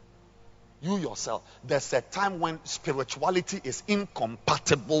 You yourself. There's a time when spirituality is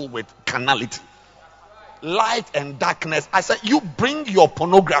incompatible with carnality. Light and darkness. I said, you bring your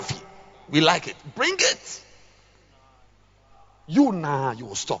pornography. We like it. Bring it. You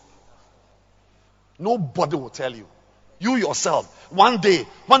will stop. Nobody will tell you. You yourself, one day,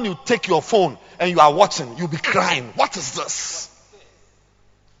 when you take your phone and you are watching, you'll be crying. What is this?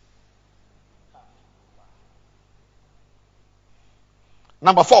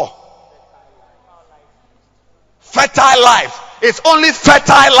 Number 4. Fertile life. It's only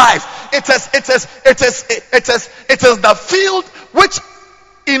fertile life. It is the field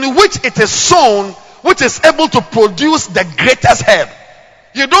in which it is sown, which is able to produce the greatest herb.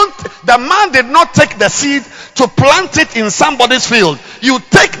 The man did not take the seed to plant it in somebody's field. You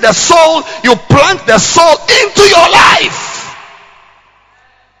take the soul, you plant the soul into your life.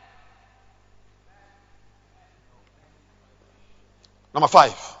 Number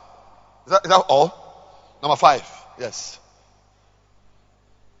 5. Is that all? Number 5. Yes.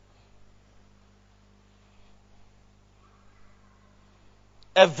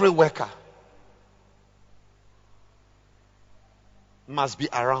 Every worker must be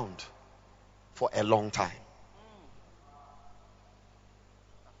around for a long time.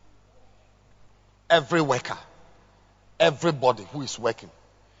 Every worker, everybody who is working,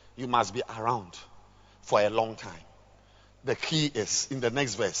 you must be around for a long time. The key is in the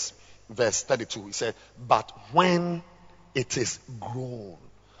next verse, verse 32. He said, but when it is grown,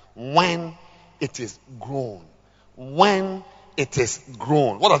 when it is grown, when it is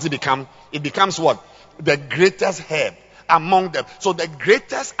grown, what does it become? It becomes what? The greatest herb among them. So the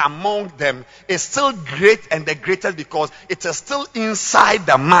greatest among them is still great, and the greatest because it is still inside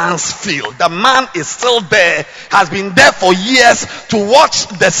the man's field. The man is still there, has been there for years to watch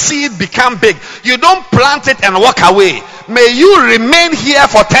the seed become big. You don't plant it and walk away. May you remain here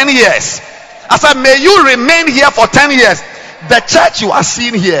for 10 years. I said, may you remain here for 10 years. The church you are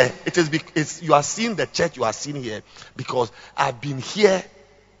seeing here, you are seeing the church you are seeing here because I've been here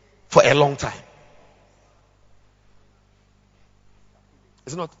for a long time.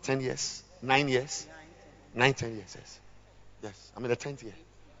 Is it not 10 years? 9 years? 9, 10 years, yes. Yes, I'm in the 10th year.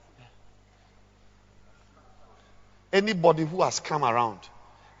 Anybody who has come around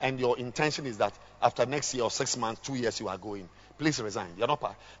and your intention is that after next year or 6 months, 2 years you are going, please resign. You're not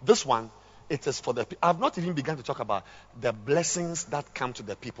part. This one, it is for the people. I've not even begun to talk about the blessings that come to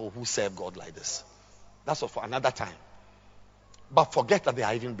the people who serve God like this. That's for another time. But forget that there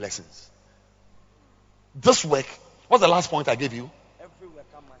are even blessings. This work, what's the last point I gave you?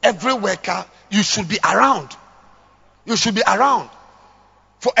 Every worker, you should be around. You should be around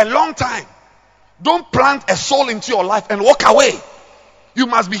for a long time. Don't plant a soul into your life and walk away. You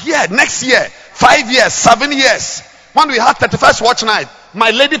must be here next year, 5 years, 7 years. When we had 31st watch night,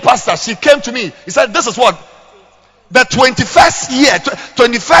 my lady pastor, she came to me. He said, this is what? The 21st year,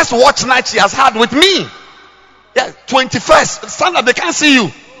 21st watch night she has had with me. Yeah, 21st. Stand up, they can't see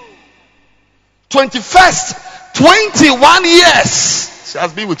you. 21st, 21 years. She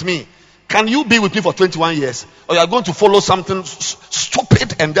has been with me. Can you be with me for 21 years? Or you are going to follow something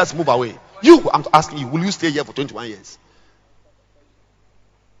stupid and just move away? I'm asking you, will you stay here for 21 years?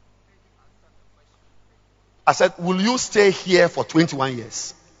 I said, will you stay here for 21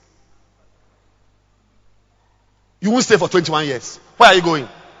 years? You won't stay for 21 years. Where are you going?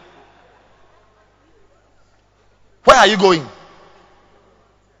 Where are you going?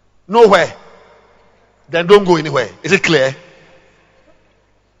 Nowhere. Then don't go anywhere. Is it clear?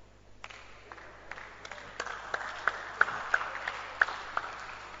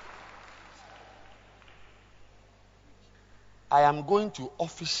 I am going to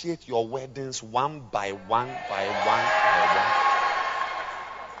officiate your weddings one by one.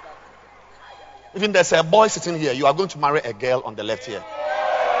 Even there's a boy sitting here, you are going to marry a girl on the left here.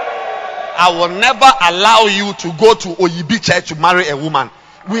 I will never allow you to go to Oyibi Church to marry a woman.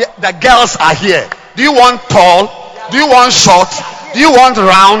 The girls are here. Do you want tall? Do you want short? Do you want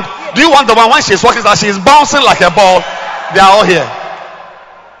round? Do you want the one when she's walking, she's bouncing like a ball? They are all here.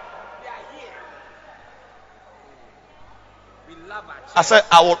 I said,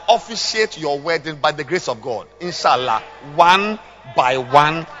 I will officiate your wedding by the grace of God. Inshallah. One by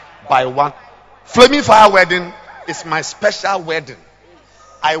one by one. Flaming Fire wedding is my special wedding.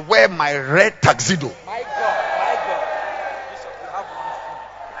 I wear my red tuxedo.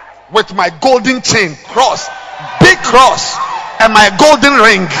 With my golden chain, cross, big cross, and my golden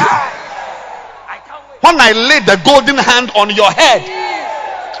ring. When I lay the golden hand on your head,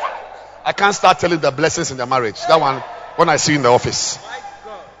 I can't start telling the blessings in the marriage. That one, when I see you in the office.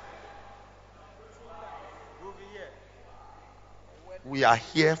 We are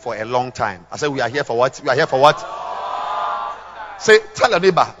here for a long time. I said, we are here for what? We are here for what? Say, tell your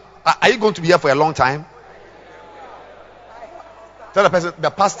neighbor, are you going to be here for a long time? Tell the person, the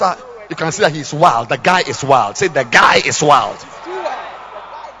pastor, you can see that he is wild. The guy is wild. Say, the guy is wild.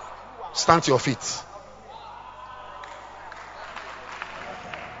 Stand to your feet.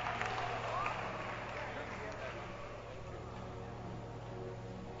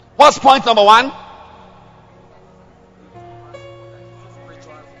 What's point number one?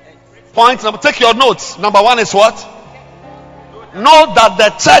 Point number, take your notes. Number one is what? Know that the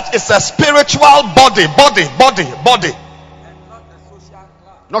church is a spiritual body.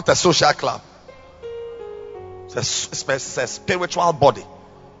 Not a social club. It's a spiritual body.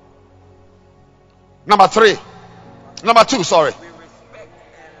 Number two, sorry.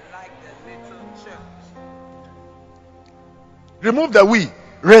 Remove the we.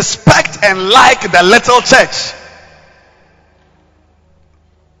 Respect and like the little church.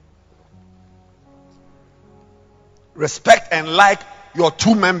 Respect and like your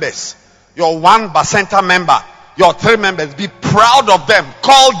 2 members, your 1 Bacenta member, Your 3 members, be proud of them.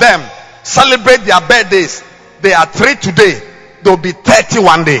 Call them. Celebrate their birthdays. They are 3 today. They'll be 30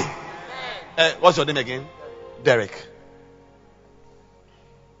 one day. What's your name again? Derek.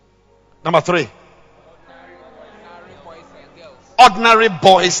 Number 3. Ordinary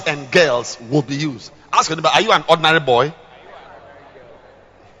boys and girls will be used. Ask your neighbor, are you an ordinary boy?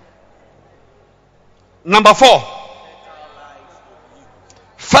 Number 4.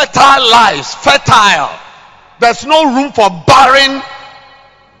 Fertile lives. Fertile. There's no room for barren,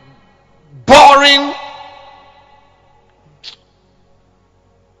 boring.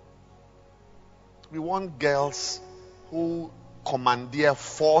 We want girls who commandeer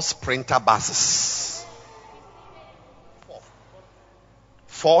 4 Sprinter buses.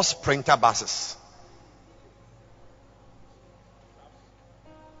 4 Sprinter buses.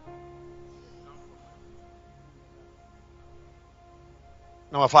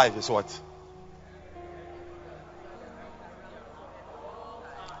 Number 5 is what?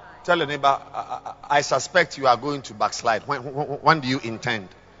 Tell your neighbor, I suspect you are going to backslide. When do you intend?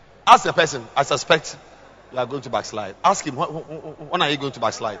 Ask the person, I suspect you are going to backslide. Ask him, when are you going to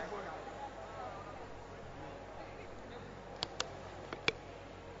backslide?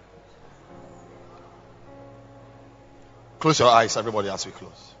 Close your eyes, everybody, as we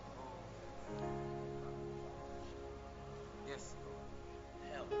close. Yes.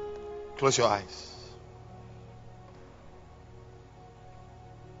 Close your eyes.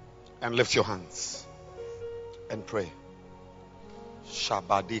 And lift your hands. And pray.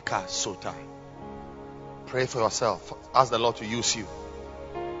 Shabadika Sota. Pray for yourself. Ask the Lord to use you.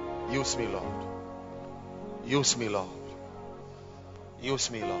 Use me, Lord. Use me, Lord.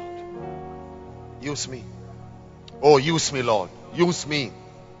 Use me, Lord. Use me. Oh, use me, Lord. Use me.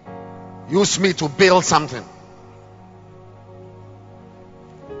 Use me to build something.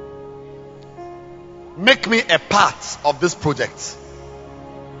 Make me a part of this project.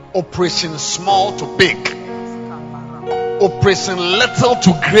 Operation small to big. Operation little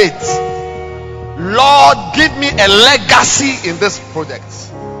to great. Lord, give me a legacy in this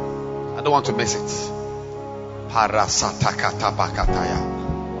project. I don't want to miss it. Parasatakata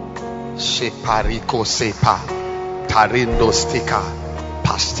Shepariko sepa. Tarindo stika.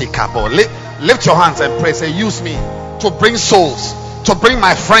 Pastikabo. Lift your hands and pray. Say, use me to bring souls, to bring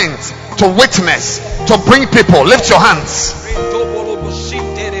my friends, to witness, to bring people. Lift your hands.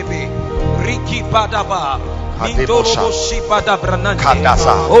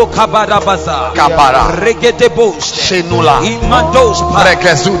 Kadasa, Kabara, Shenula,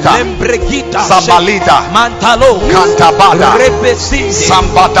 Regezuta, Zabalita, Cantabada,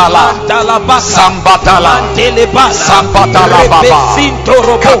 Sambatala, Sambatala, Sambatala Baba,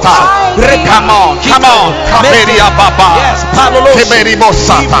 Kata. Come on, Kaberia Baba, Keberi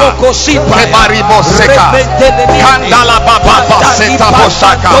Mosata, Kebari Moseka, Kandala Baba, Seta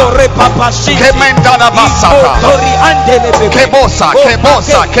Bosaka, Kemendana Basata. Kebosa,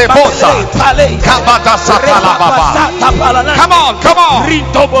 Kabata Satala Baba. Come on.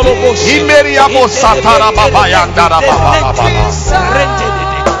 Imeria Mosatara Baba Yandara Baba.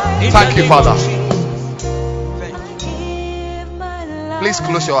 Thank you, Father. Please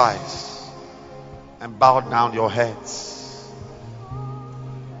close your eyes and bow down your heads.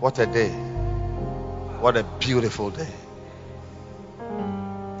 What a day. What a beautiful day.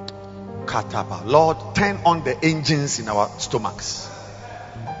 Kataba. Lord, turn on the engines in our stomachs.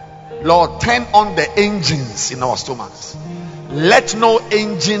 Lord, turn on the engines in our stomachs. Let no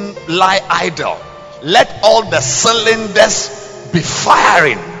engine lie idle. Let all the cylinders be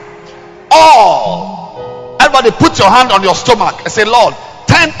firing. All. Everybody put your hand on your stomach and say, Lord,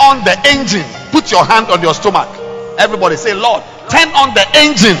 turn on the engine. Put your hand on your stomach. Everybody say, Lord, turn on the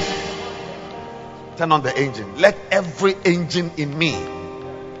engine. Turn on the engine. Let every engine in me.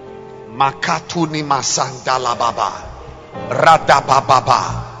 Makatuni Masandala Baba,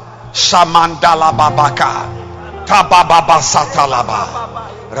 Radababa, Shamandala Babaka, Kababa Satalaba,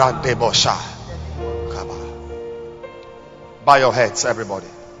 Randebosha. Kaba. Bow your heads, everybody.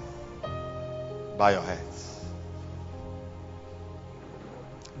 Bow your heads.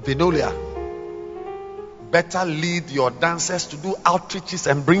 Vinolia, better lead your dancers to do outreaches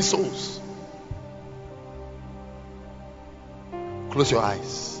and bring souls. Close your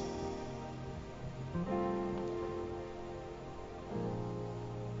eyes.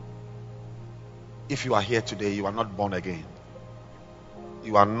 If you are here today, you are not born again.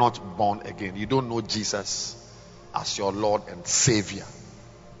 You are not born again. You don't know Jesus as your Lord and Savior.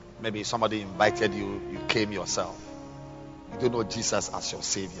 Maybe somebody invited you, you came yourself. You don't know Jesus as your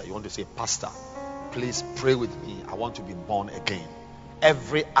Savior. You want to say, Pastor, please pray with me. I want to be born again.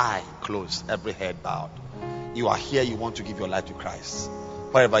 Every eye closed, every head bowed. You are here, you want to give your life to Christ.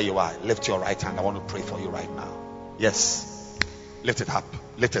 Wherever you are, lift your right hand. I want to pray for you right now. Yes. Lift it up.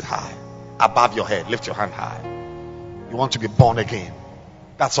 Lift it high. Above your head. Lift your hand high. You want to be born again.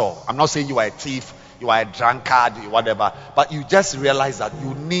 That's all. I'm not saying you are a thief, you are a drunkard, whatever. But you just realize that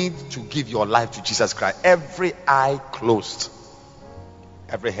you need to give your life to Jesus Christ. Every eye closed.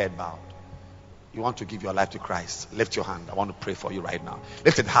 Every head bowed. You want to give your life to Christ. Lift your hand. I want to pray for you right now.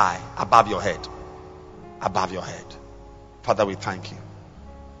 Lift it high. Above your head. Above your head. Father, we thank you.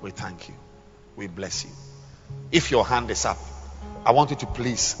 We thank you. We bless you. If your hand is up, I want you to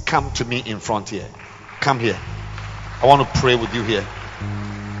please come to me in front here. Come here. I want to pray with you here.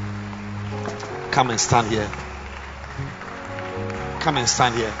 Come and stand here. Come and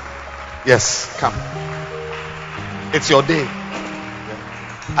stand here. Yes, come. It's your day.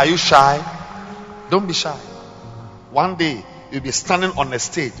 Are you shy? Don't be shy. One day you'll be standing on a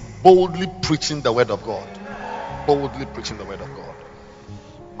stage boldly preaching the word of God. Boldly preaching the word of God.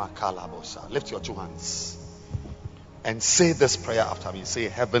 Lift your two hands and say this prayer after me. Say,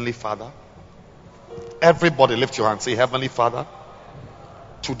 Heavenly Father. Everybody lift your hand. Say, Heavenly Father,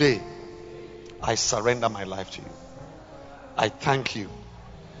 today I surrender my life to you. I thank you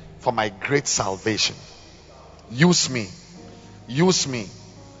for my great salvation. Use me. Use me.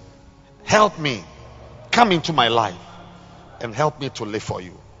 Help me. Come into my life and help me to live for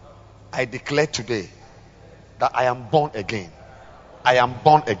you. I declare today that I am born again. I am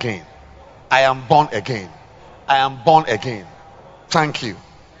born again. I am born again. I am born again. Thank you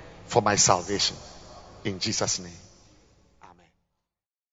for my salvation. In Jesus' name.